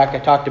while back, I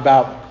talked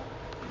about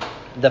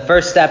the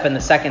first step and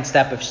the second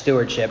step of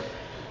stewardship.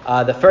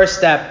 The first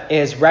step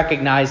is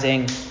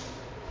recognizing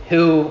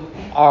who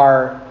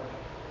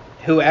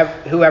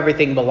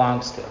everything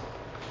belongs to,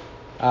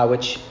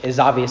 which is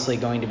obviously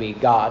going to be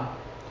God.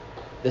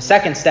 the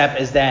second step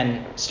is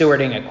then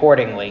stewarding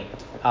accordingly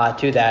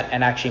to that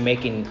and actually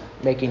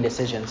making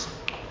decisions.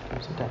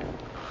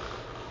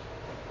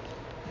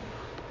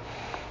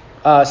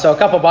 So a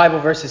couple Bible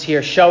verses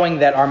here showing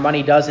that our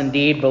money does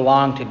indeed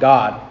belong to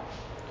God.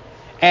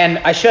 And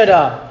I should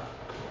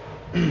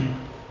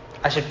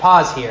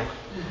pause here.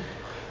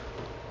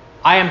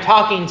 I am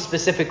talking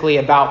specifically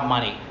about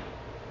money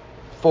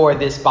for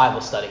this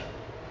Bible study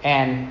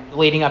and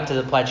leading up to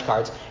the pledge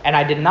cards. And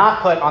I did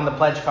not put on the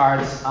pledge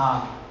cards.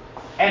 By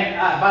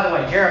the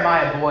way,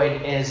 Jeremiah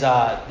Boyd is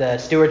the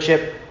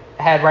stewardship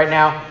head right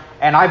now.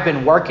 And I've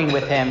been working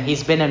with him.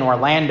 He's been in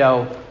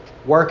Orlando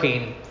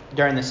working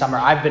during the summer.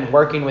 I've been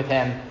working with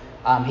him.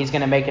 He's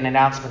going to make an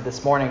announcement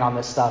this morning on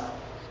this stuff,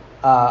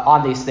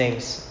 on these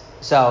things.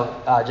 So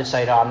just so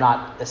you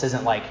know, this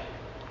isn't like,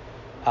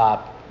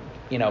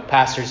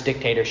 pastor's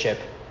dictatorship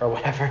or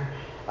whatever.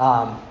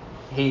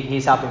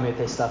 He's helping me with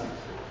his stuff.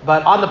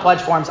 But on the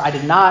pledge forms,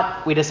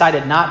 we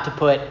decided not to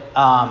put,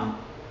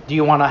 do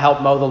you want to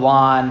help mow the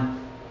lawn?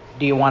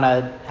 Do you want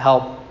to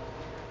help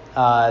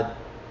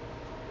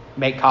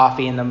make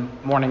coffee in the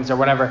mornings or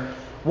whatever?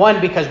 One,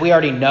 because we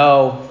already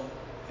know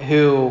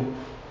who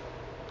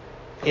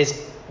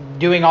is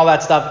doing all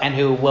that stuff and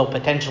who will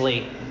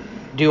potentially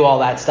do all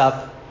that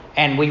stuff.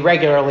 And we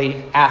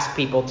regularly ask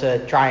people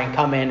to try and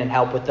come in and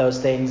help with those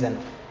things and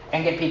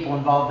get people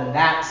involved in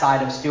that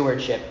side of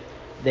stewardship,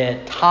 the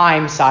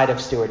time side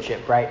of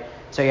stewardship, right?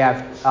 So you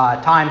have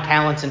time,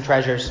 talents, and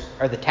treasures,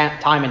 or the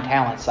time and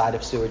talent side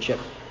of stewardship.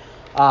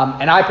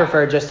 And I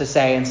prefer just to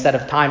say, instead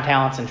of time,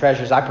 talents, and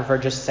treasures, I prefer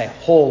just to say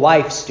whole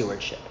life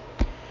stewardship.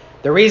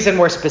 The reason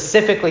we're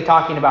specifically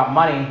talking about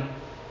money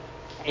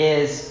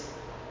is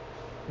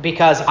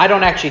because I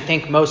don't actually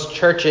think most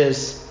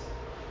churches,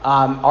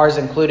 ours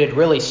included,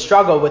 really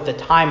struggle with the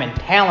time and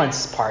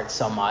talents part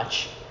so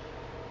much.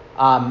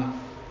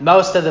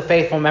 Most of the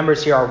faithful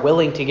members here are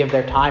willing to give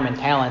their time and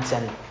talents,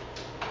 and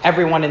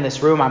everyone in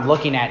this room I'm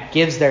looking at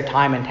gives their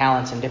time and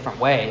talents in different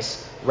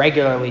ways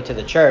regularly to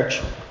the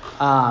church.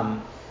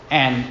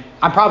 And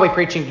I'm probably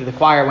preaching to the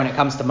choir when it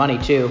comes to money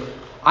too.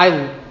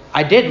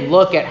 I did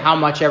look at how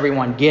much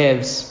everyone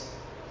gives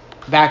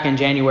back in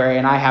January,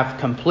 and I have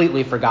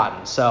completely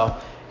forgotten. So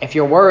if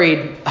you're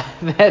worried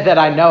that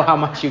I know how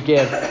much you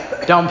give,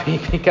 don't be,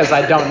 because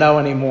I don't know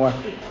anymore.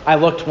 I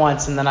looked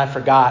once and then I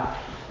forgot.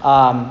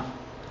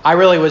 I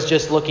really was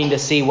just looking to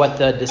see what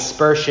the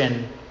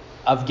dispersion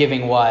of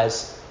giving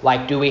was.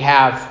 Like, do we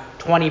have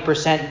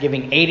 20%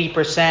 giving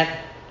 80%?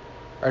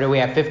 Or do we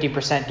have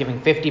 50% giving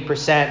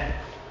 50%?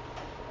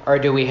 Or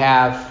do we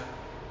have,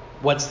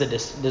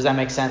 does that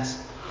make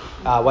sense?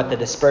 What the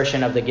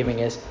dispersion of the giving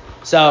is.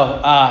 So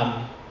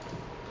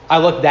I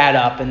looked that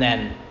up and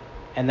then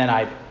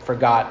I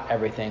forgot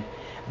everything.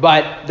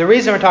 But the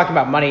reason we're talking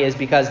about money is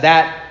because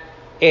that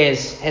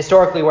is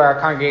historically where our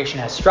congregation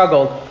has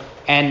struggled.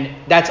 And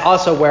that's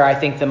also where I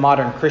think the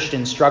modern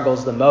Christian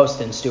struggles the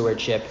most in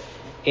stewardship,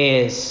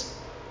 is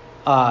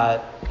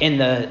in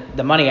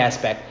the money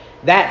aspect.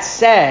 That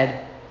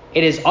said,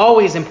 it is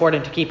always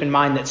important to keep in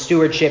mind that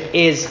stewardship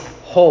is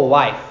whole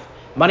life.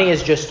 Money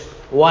is just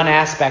one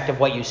aspect of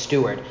what you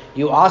steward.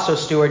 You also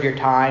steward your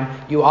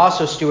time. You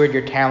also steward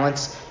your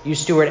talents. You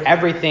steward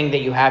everything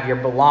that you have, your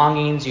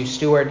belongings. You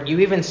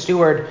even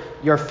steward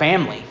your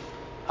family.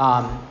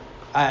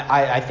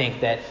 I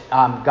think that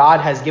God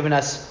has given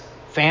us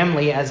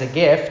family as a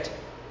gift,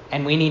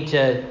 and we need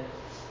to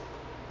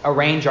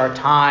arrange our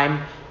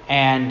time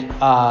and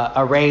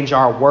arrange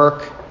our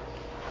work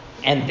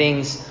and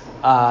things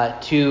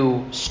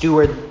to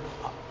steward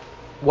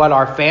what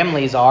our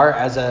families are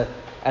as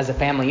a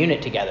family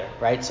unit together,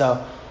 right?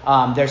 So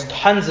there's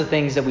tons of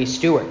things that we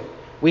steward.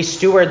 We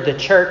steward the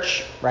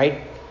church,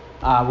 right?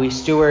 We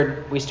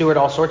steward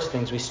all sorts of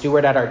things. We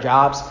steward at our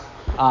jobs,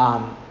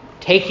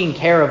 taking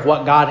care of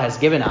what God has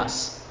given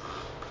us,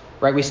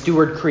 right? We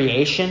steward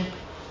creation,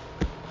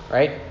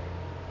 right?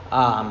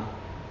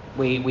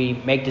 We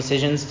make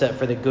decisions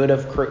for the good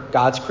of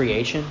God's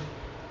creation.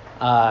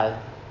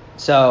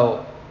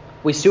 So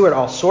we steward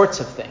all sorts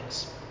of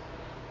things.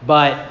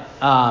 But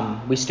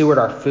we steward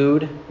our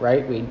food,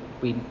 right? We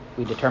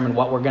determine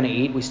what we're going to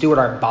eat. We steward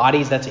our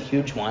bodies. That's a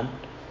huge one.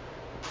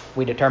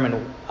 We determine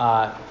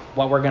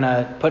what we're going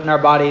to put in our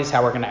bodies,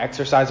 how we're going to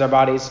exercise our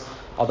bodies,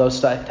 all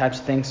those types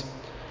of things.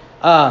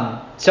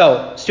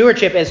 So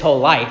stewardship is whole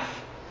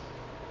life.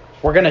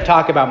 We're going to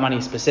talk about money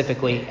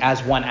specifically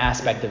as one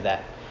aspect of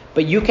that.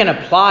 But you can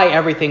apply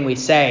everything we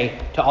say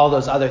to all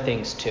those other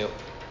things too.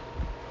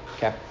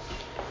 Okay.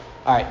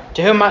 All right.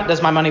 To whom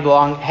does my money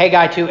belong?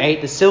 Haggai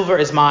 2:8, the silver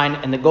is mine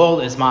and the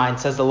gold is mine,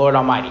 says the Lord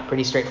Almighty.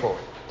 Pretty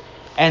straightforward.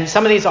 And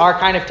some of these are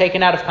kind of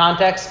taken out of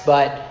context,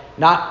 but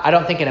not, I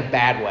don't think, in a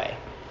bad way,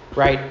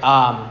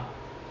 right?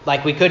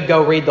 Like we could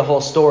go read the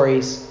whole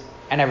stories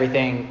and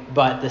everything,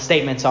 but the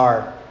statements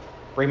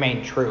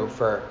remain true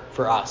for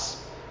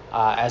us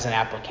as an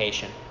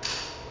application.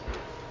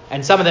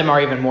 And some of them are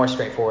even more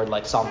straightforward,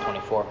 like Psalm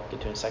 24. We'll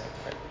get to in a second.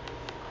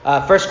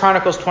 Right? 1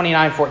 Chronicles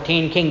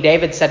 29:14, King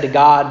David said to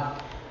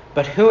God,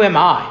 "But who am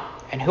I,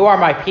 and who are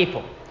my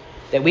people,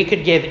 that we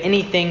could give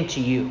anything to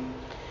you?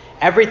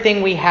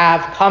 everything we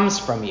have comes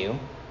from you,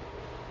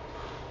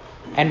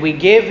 and we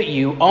give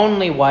you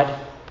only what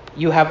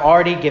you have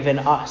already given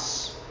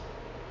us.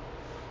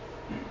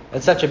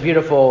 It's such a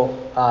beautiful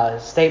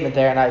statement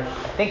there, and I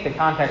think the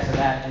context of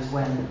that is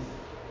when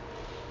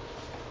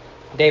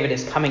David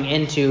is coming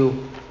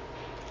into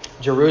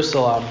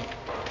Jerusalem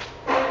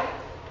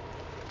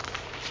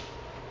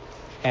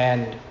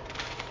and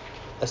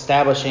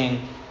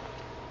establishing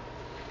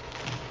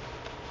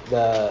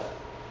the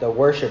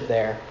worship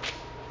there.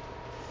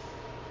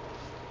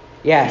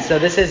 Yeah, so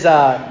this is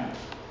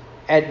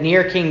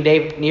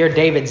near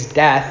David's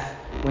death,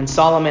 when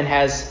Solomon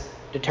has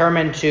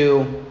determined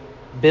to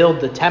build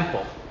the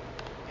temple,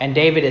 and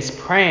David is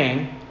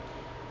praying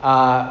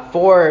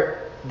for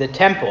the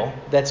temple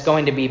that's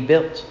going to be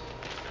built,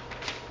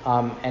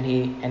 and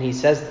he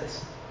says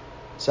this.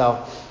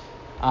 So,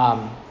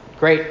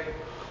 great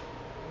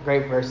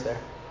verse there.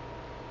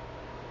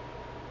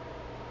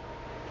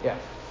 Yeah.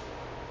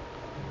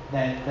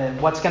 That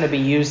what's going to be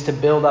used to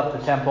build up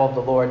the temple of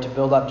the Lord, to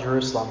build up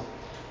Jerusalem.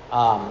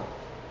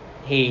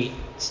 He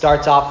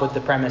starts off with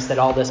the premise that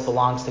all this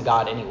belongs to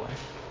God anyway.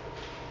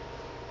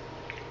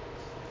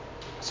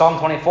 Psalm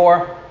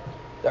 24,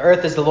 the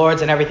earth is the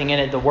Lord's and everything in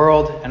it, the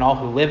world and all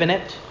who live in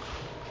it.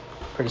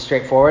 Pretty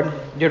straightforward.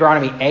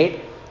 Deuteronomy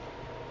 8,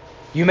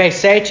 you may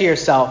say to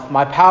yourself,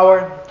 my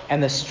power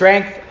and the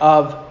strength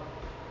of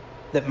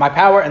my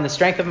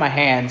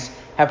hands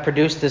have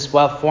produced this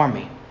wealth for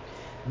me.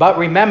 But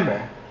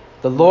remember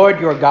the Lord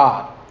your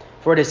God,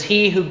 for it is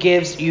he who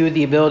gives you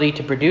the ability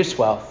to produce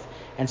wealth,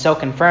 and so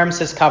confirms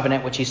his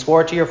covenant which he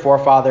swore to your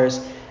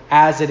forefathers,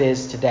 as it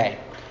is today.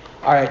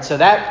 All right, so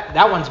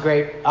that one's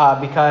great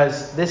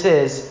because this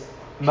is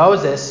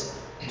Moses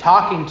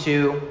talking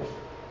to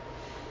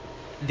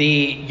the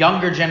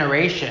younger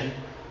generation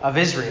of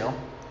Israel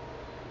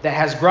that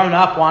has grown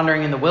up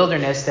wandering in the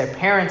wilderness. Their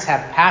parents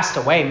have passed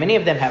away. Many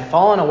of them have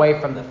fallen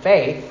away from the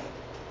faith.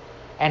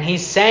 And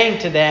he's saying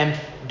to them,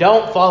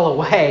 don't fall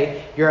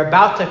away. You're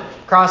about to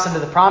cross into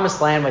the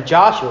promised land with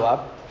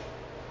Joshua.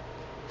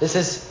 This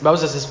is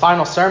Moses'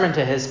 final sermon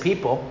to his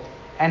people.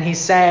 And he's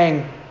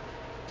saying,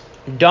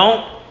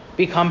 don't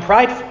become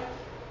prideful.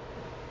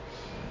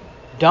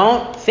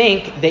 Don't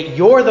think that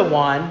you're the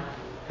one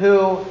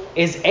who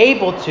is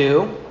able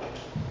to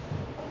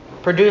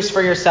produce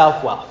for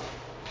yourself wealth.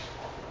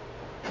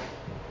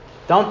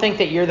 Don't think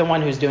that you're the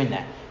one who's doing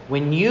that.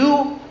 When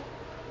you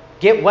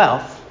get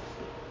wealth,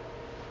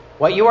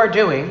 what you are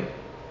doing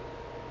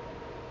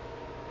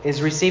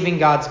is receiving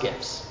God's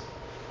gifts,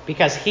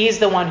 because he's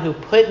the one who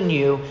put in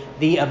you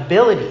the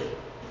ability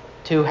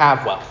to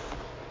have wealth,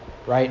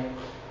 right?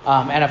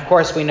 And of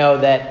course we know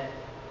that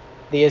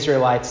the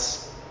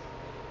Israelites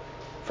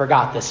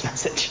forgot this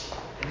message,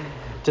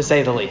 to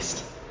say the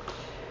least.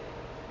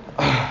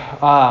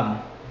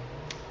 That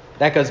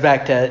goes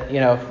back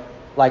to,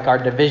 like our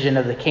division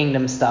of the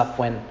kingdom stuff,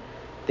 when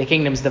the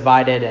kingdom's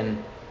divided, and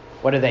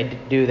what do?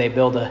 They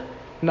build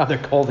another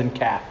golden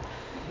calf.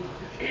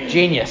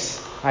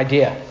 Genius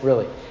idea,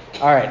 really.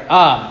 All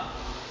right.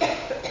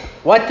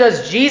 What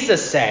does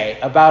Jesus say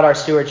about our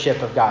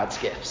stewardship of God's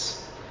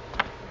gifts?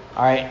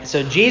 All right.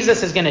 So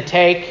Jesus is going to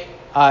take.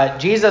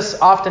 Jesus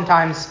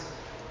oftentimes,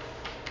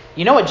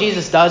 you know what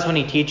Jesus does when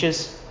he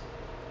teaches?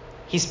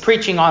 He's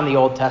preaching on the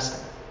Old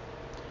Testament.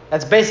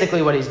 That's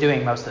basically what he's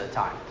doing most of the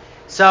time.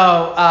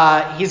 So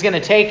he's going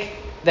to take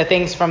the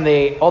things from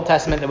the Old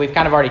Testament that we've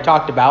kind of already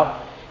talked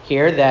about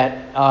here,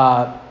 that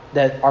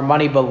our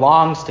money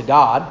belongs to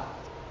God,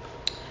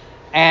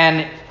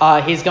 and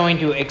he's going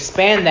to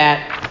expand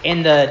that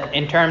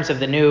in terms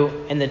of the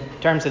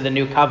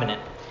new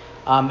covenant,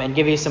 and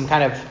give you some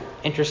kind of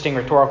interesting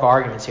rhetorical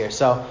arguments here.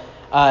 So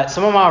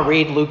someone want to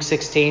read Luke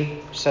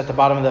 16, just at the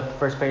bottom of the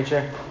first page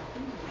there.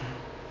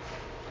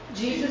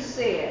 Jesus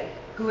said,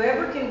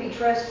 whoever can be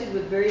trusted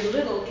with very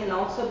little can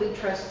also be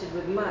trusted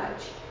with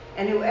much,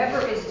 and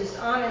whoever is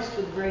dishonest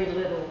with very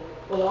little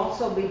will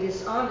also be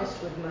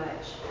dishonest with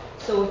much.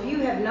 So if you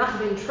have not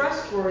been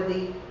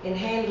trustworthy in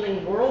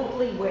handling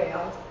worldly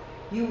wealth,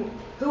 who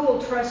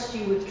will trust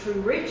you with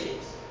true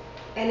riches?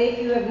 And if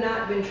you have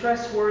not been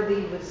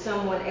trustworthy with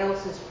someone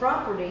else's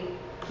property,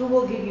 who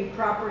will give you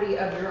property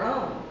of your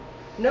own?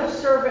 No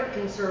servant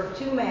can serve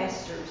two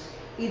masters.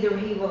 Either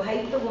he will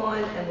hate the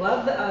one and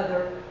love the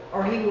other,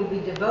 or he will be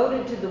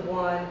devoted to the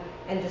one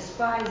and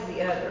despise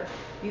the other.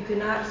 You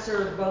cannot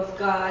serve both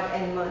God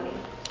and money.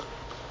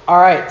 All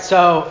right,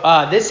 so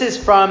this is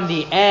from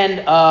the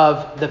end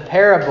of the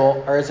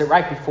parable, or is it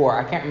right before?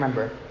 I can't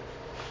remember.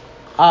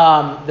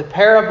 The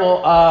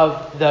parable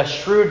of the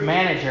shrewd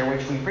manager,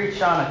 which we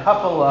preached on a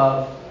couple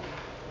of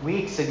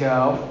weeks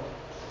ago.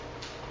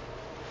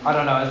 I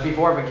don't know, it was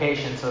before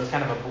vacation, so it's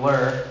kind of a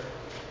blur.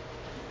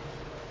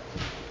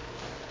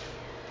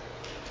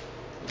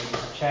 Let me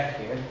just check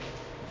here.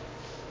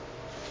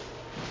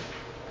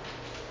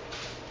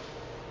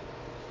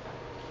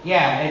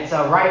 Yeah, it's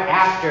right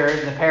after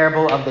the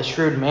parable of the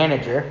shrewd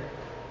manager.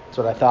 That's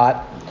what I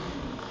thought.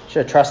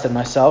 Should have trusted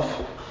myself.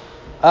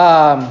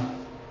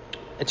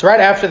 It's right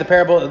after the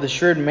parable of the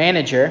shrewd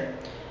manager.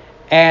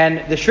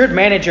 And the shrewd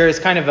manager is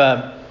kind of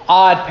a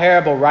odd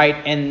parable,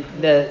 right, in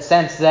the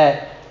sense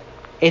that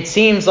it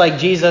seems like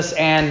Jesus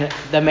and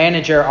the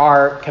manager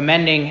are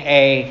commending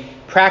a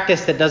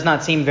practice that does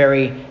not seem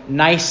very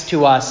nice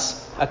to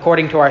us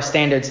according to our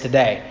standards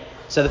today.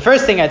 So the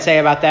first thing I'd say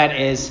about that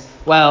is,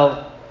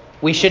 well,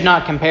 we should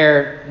not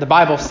compare the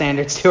Bible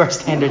standards to our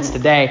standards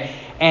today.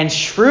 And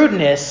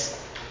shrewdness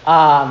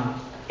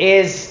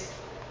is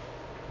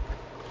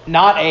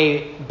not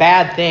a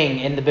bad thing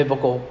in the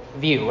biblical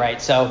view, right?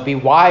 So be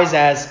wise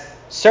as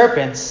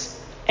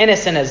serpents,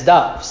 innocent as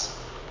doves.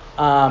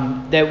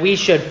 That we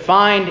should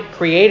find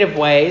creative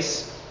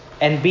ways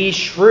and be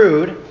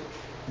shrewd,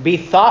 be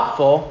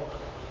thoughtful,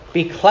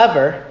 be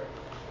clever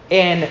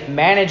in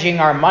managing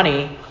our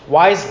money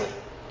wisely.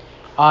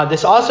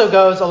 This also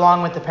goes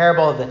along with the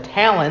parable of the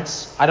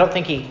talents. I don't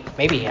think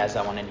maybe he has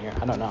that one in here.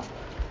 I don't know.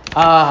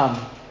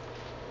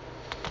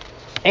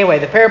 Anyway,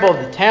 the parable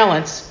of the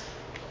talents,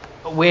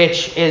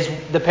 which is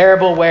the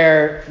parable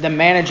where the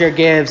manager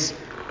gives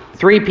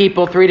 3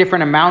 people 3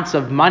 different amounts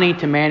of money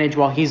to manage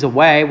while he's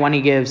away. One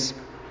he gives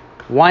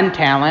 1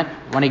 talent.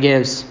 One he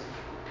gives,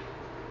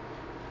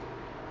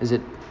 is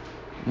it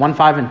 1,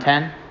 5, and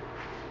 10?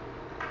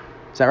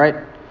 Is that right?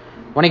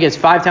 One he gives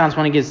 5 talents.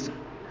 One he gives,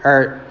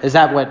 or is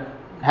that what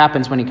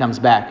happens when he comes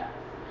back?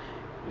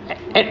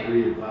 1,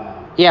 3, and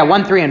 5. Yeah,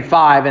 1, 3, and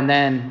 5, and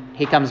then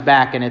he comes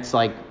back and it's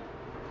like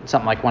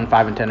something like 1,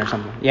 5, and 10 or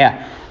something.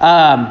 Yeah,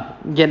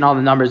 getting all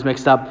the numbers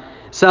mixed up.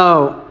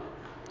 So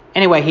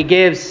anyway, he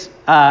gives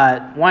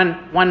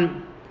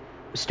one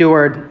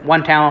steward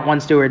 1 talent, 1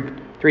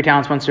 steward 3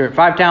 talents, 1 steward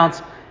 5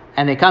 talents,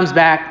 and he comes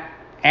back,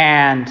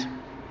 and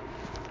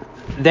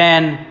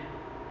then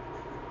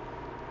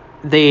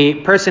the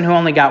person who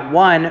only got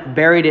 1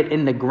 buried it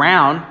in the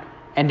ground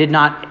and did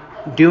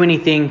not do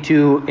anything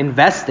to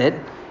invest it.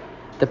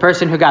 The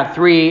person who got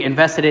 3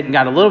 invested it and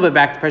got a little bit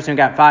back. The person who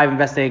got 5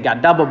 invested it,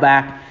 got double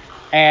back,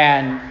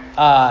 and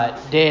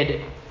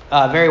did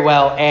very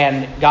well.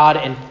 And God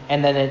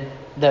and then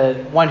the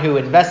one who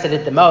invested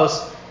it the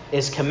most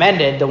is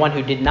commended. The one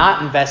who did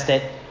not invest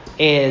it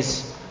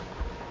is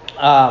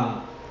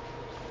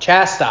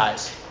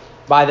chastised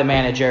by the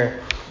manager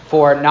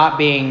for not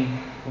being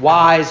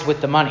wise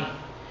with the money,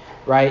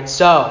 right?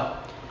 So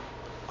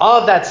all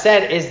of that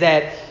said is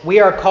that we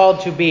are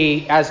called to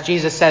be, as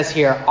Jesus says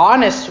here,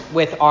 honest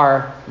with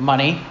our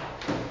money.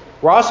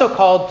 We're also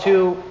called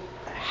to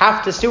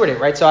have to steward it,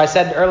 right? So I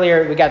said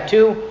earlier, we got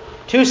two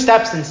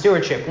steps in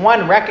stewardship.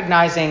 One,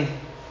 recognizing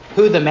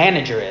who the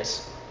manager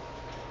is,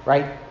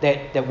 right?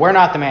 That we're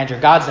not the manager,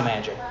 God's the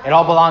manager. It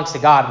all belongs to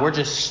God. We're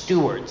just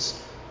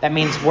stewards. That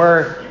means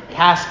we're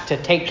tasked to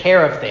take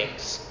care of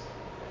things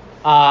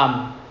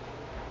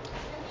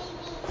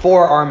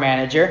for our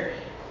manager.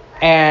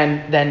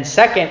 And then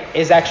second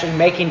is actually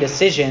making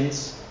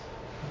decisions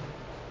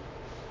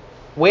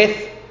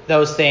with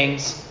those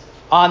things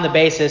on the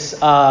basis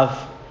of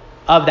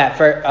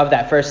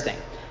that first thing.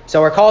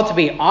 So we're called to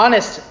be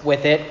honest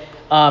with it,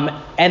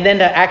 and then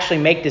to actually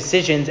make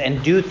decisions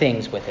and do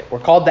things with it. We're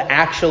called to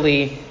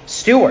actually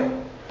steward,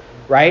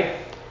 right?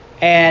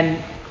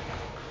 And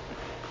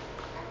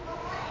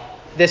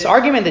this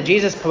argument that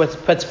Jesus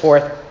puts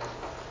forth,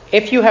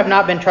 if you have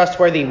not been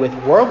trustworthy with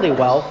worldly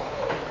wealth,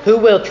 who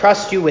will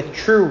trust you with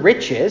true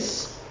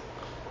riches?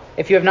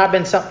 If you have not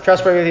been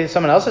trustworthy with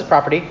someone else's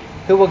property,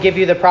 who will give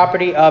you the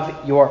property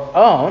of your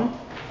own?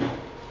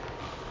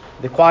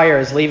 The choir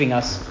is leaving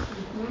us.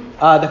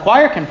 The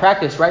choir can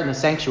practice right in the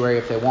sanctuary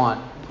if they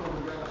want.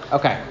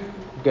 Okay,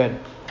 good.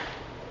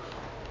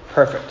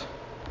 Perfect.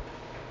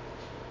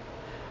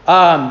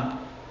 And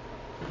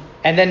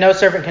then no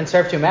servant can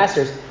serve 2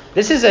 masters.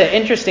 This is an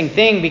interesting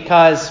thing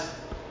because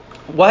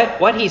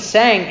what he's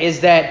saying is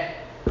that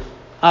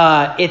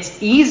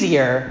it's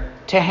easier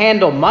to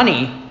handle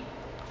money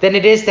than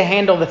it is to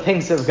handle the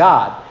things of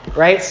God,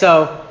 right?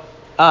 So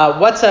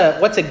what's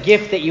a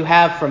gift that you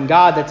have from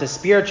God that's a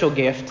spiritual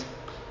gift?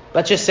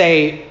 Let's just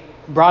say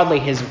broadly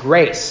His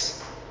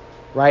grace,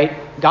 right?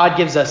 God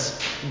gives us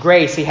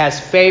grace. He has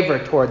favor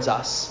towards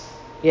us.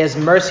 He has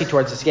mercy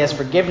towards us. He has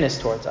forgiveness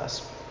towards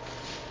us.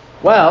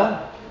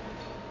 Well,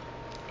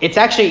 it's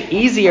actually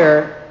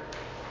easier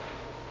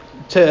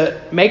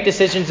to make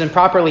decisions and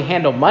properly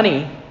handle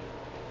money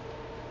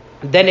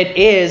than it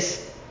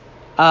is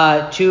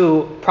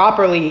to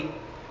properly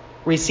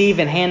receive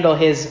and handle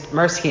His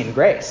mercy and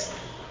grace,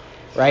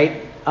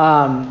 right?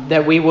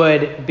 That we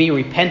would be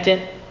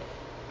repentant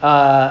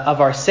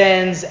of our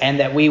sins, and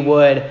that we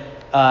would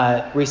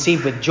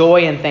receive with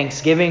joy and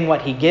thanksgiving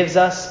what He gives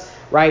us,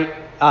 right?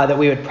 That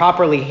we would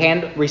properly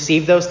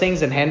receive those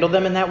things and handle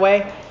them in that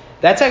way.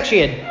 That's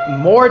actually a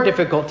more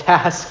difficult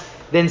task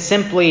than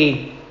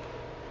simply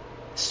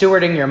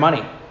stewarding your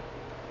money.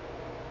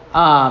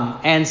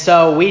 And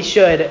so we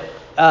should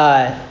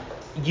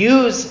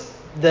use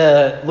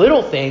the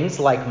little things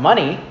like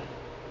money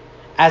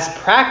as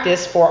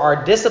practice for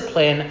our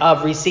discipline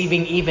of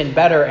receiving even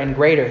better and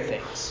greater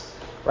things,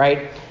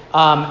 right?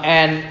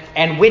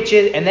 And which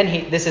is, and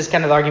then this is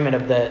kind of the argument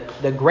of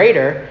the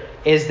greater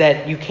is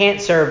that you can't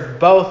serve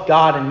both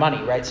God and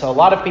money, right? So a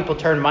lot of people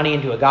turn money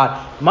into a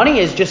god. Money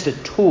is just a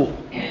tool,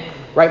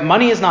 right?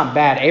 Money is not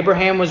bad.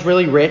 Abraham was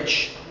really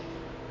rich.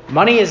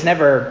 Money is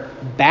never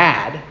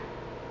bad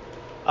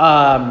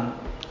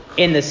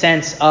in the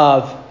sense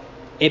of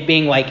it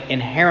being like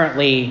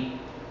inherently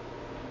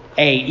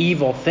a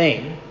evil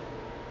thing.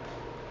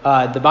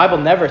 The Bible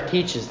never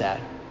teaches that.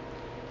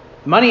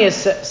 Money is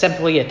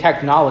simply a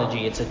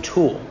technology. It's a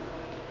tool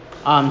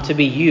to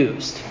be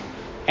used.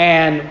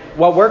 And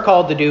what we're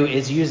called to do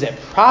is use it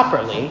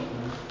properly.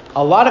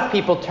 A lot of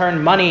people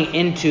turn money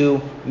into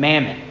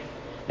mammon.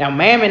 Now,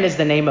 mammon is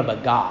the name of a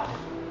god,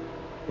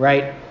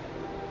 right?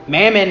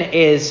 Mammon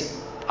is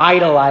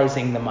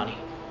idolizing the money,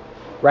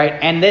 right?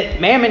 And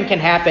that mammon can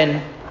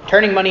happen,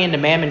 turning money into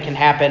mammon can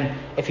happen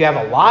if you have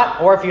a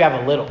lot or if you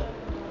have a little,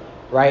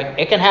 right?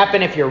 It can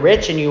happen if you're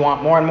rich and you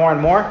want more and more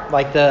and more,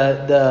 like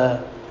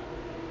the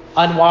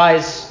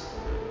unwise,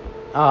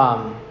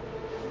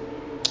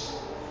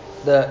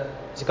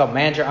 what's it called,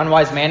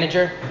 unwise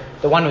manager,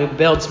 the one who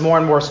builds more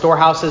and more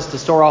storehouses to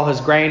store all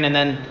his grain, and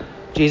then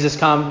Jesus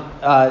comes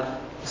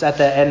at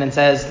the end and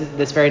says,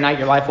 this very night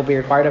your life will be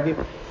required of you.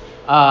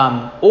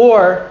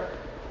 Or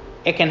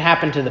it can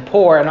happen to the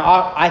poor, and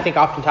I think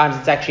oftentimes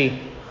it's actually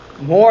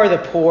more the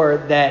poor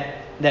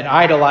that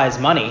idolize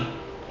money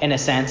in a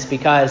sense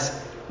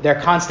because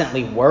they're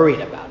constantly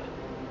worried about it,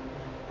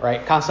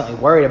 right? Constantly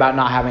worried about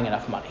not having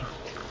enough money.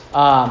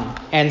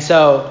 And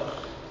so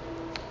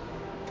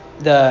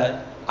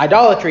the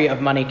idolatry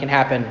of money can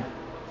happen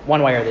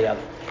one way or the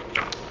other.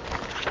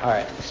 All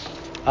right.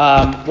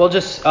 We'll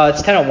just,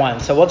 it's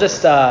 10:01, so we'll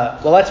just,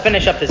 let's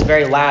finish up this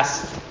very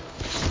last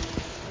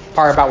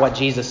part about what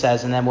Jesus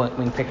says, and then we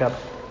can pick up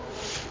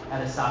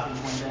at a stopping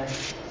point there.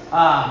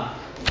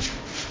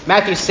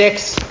 Matthew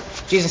 6,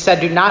 Jesus said,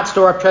 do not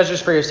store up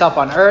treasures for yourself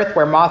on earth,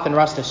 where moth and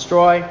rust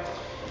destroy,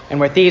 and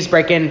where thieves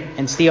break in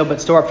and steal,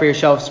 but store up for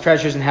yourselves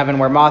treasures in heaven,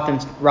 where moth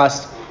and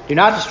rust do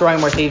not destroy,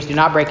 and where thieves do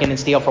not break in and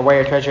steal, for where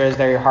your treasure is,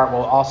 there your heart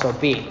will also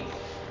be.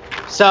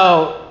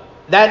 So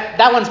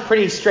that one's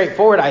pretty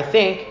straightforward, I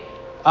think.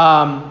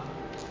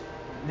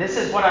 This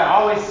is what I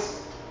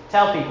always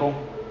tell people.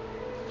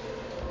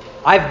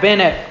 I've been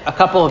at a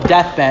couple of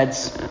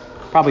deathbeds,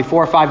 probably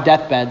 4 or 5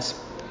 deathbeds,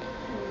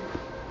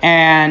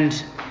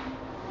 and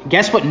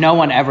guess what no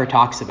one ever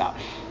talks about?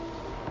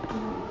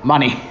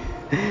 Money.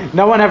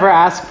 No one ever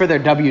asks for their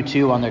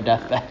W-2 on their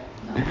deathbed.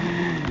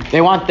 They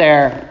want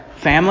their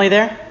family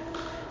there.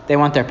 They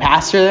want their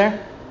pastor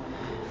there.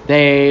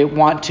 They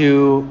want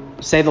to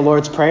say the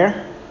Lord's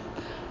Prayer.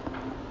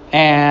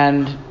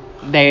 And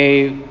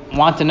they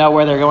want to know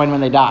where they're going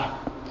when they die.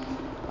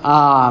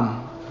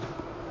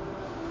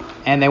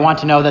 And they want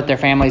to know that their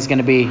family is going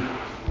to be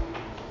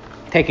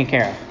taken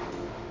care of,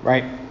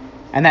 right?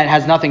 And that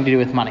has nothing to do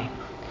with money.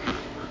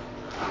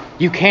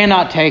 You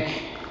cannot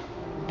take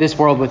this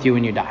world with you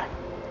when you die.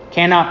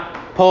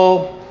 Cannot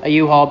pull a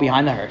U-Haul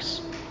behind the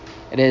hearse.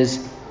 It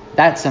is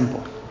that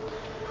simple.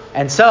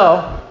 And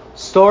so,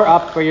 store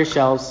up for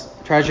yourselves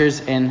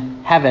treasures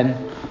in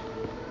heaven,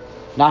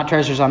 not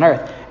treasures on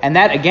earth. And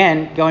that,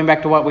 again, going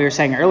back to what we were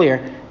saying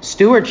earlier,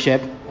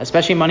 stewardship,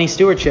 especially money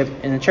stewardship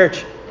in the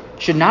church,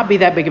 should not be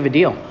that big of a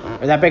deal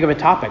or that big of a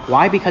topic.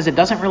 Why? Because it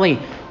doesn't really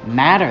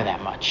matter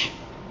that much,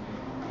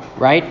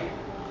 right?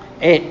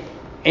 It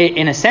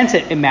in a sense,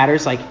 it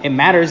matters. Like, it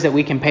matters that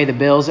we can pay the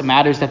bills. It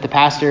matters that the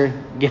pastor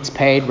gets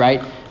paid,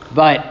 right?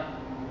 But,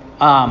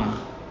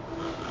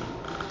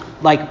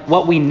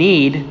 what we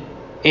need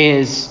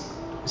is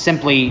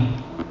simply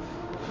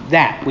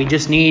that. We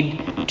just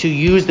need to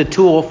use the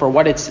tool for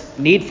what it's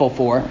needful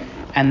for,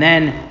 and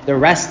then the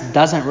rest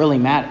doesn't really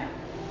matter,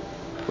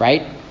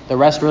 right? The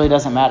rest really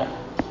doesn't matter.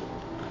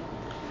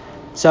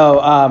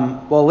 So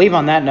we'll leave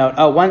on that note.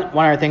 One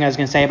other thing I was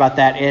going to say about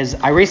that is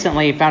I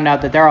recently found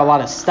out that there are a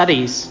lot of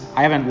studies.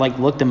 I haven't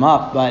looked them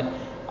up, but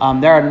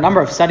there are a number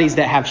of studies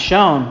that have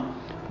shown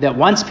that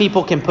once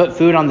people can put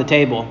food on the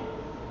table,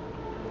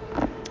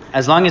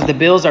 as long as the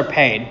bills are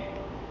paid,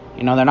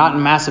 they're not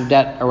in massive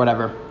debt or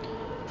whatever,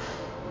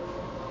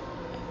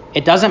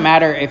 it doesn't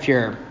matter if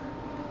you're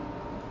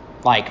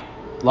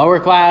lower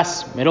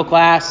class, middle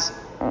class,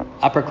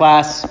 upper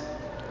class,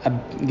 a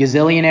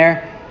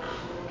gazillionaire.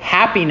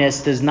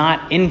 Happiness does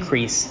not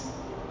increase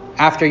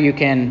after you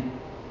can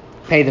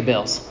pay the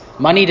bills.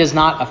 Money does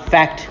not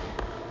affect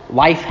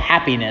life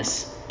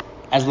happiness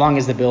as long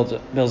as the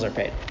bills are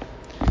paid.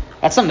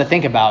 That's something to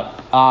think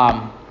about.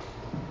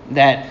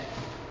 That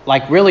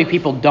really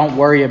people don't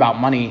worry about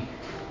money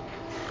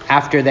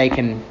after they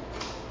can,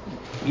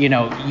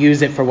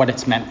 use it for what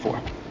it's meant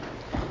for.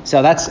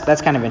 So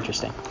that's kind of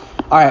interesting.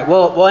 All right,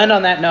 we'll end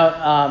on that note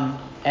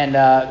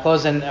and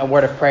close in a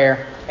word of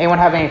prayer. Anyone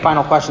have any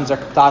final questions or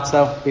thoughts,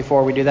 though,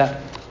 before we do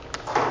that?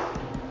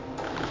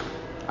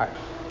 All right.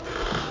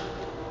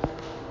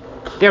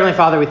 Dear Heavenly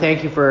Father, we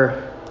thank you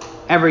for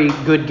every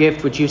good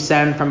gift which you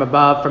send from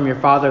above, from your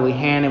fatherly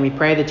hand, and we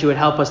pray that you would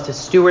help us to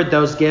steward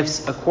those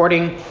gifts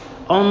according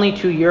only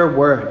to your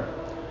word,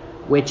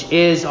 which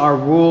is our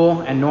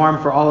rule and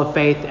norm for all of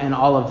faith and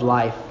all of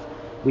life.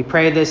 We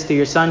pray this through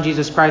your Son,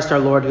 Jesus Christ our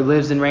Lord, who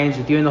lives and reigns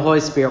with you in the Holy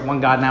Spirit,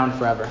 one God now and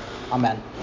forever. Amen.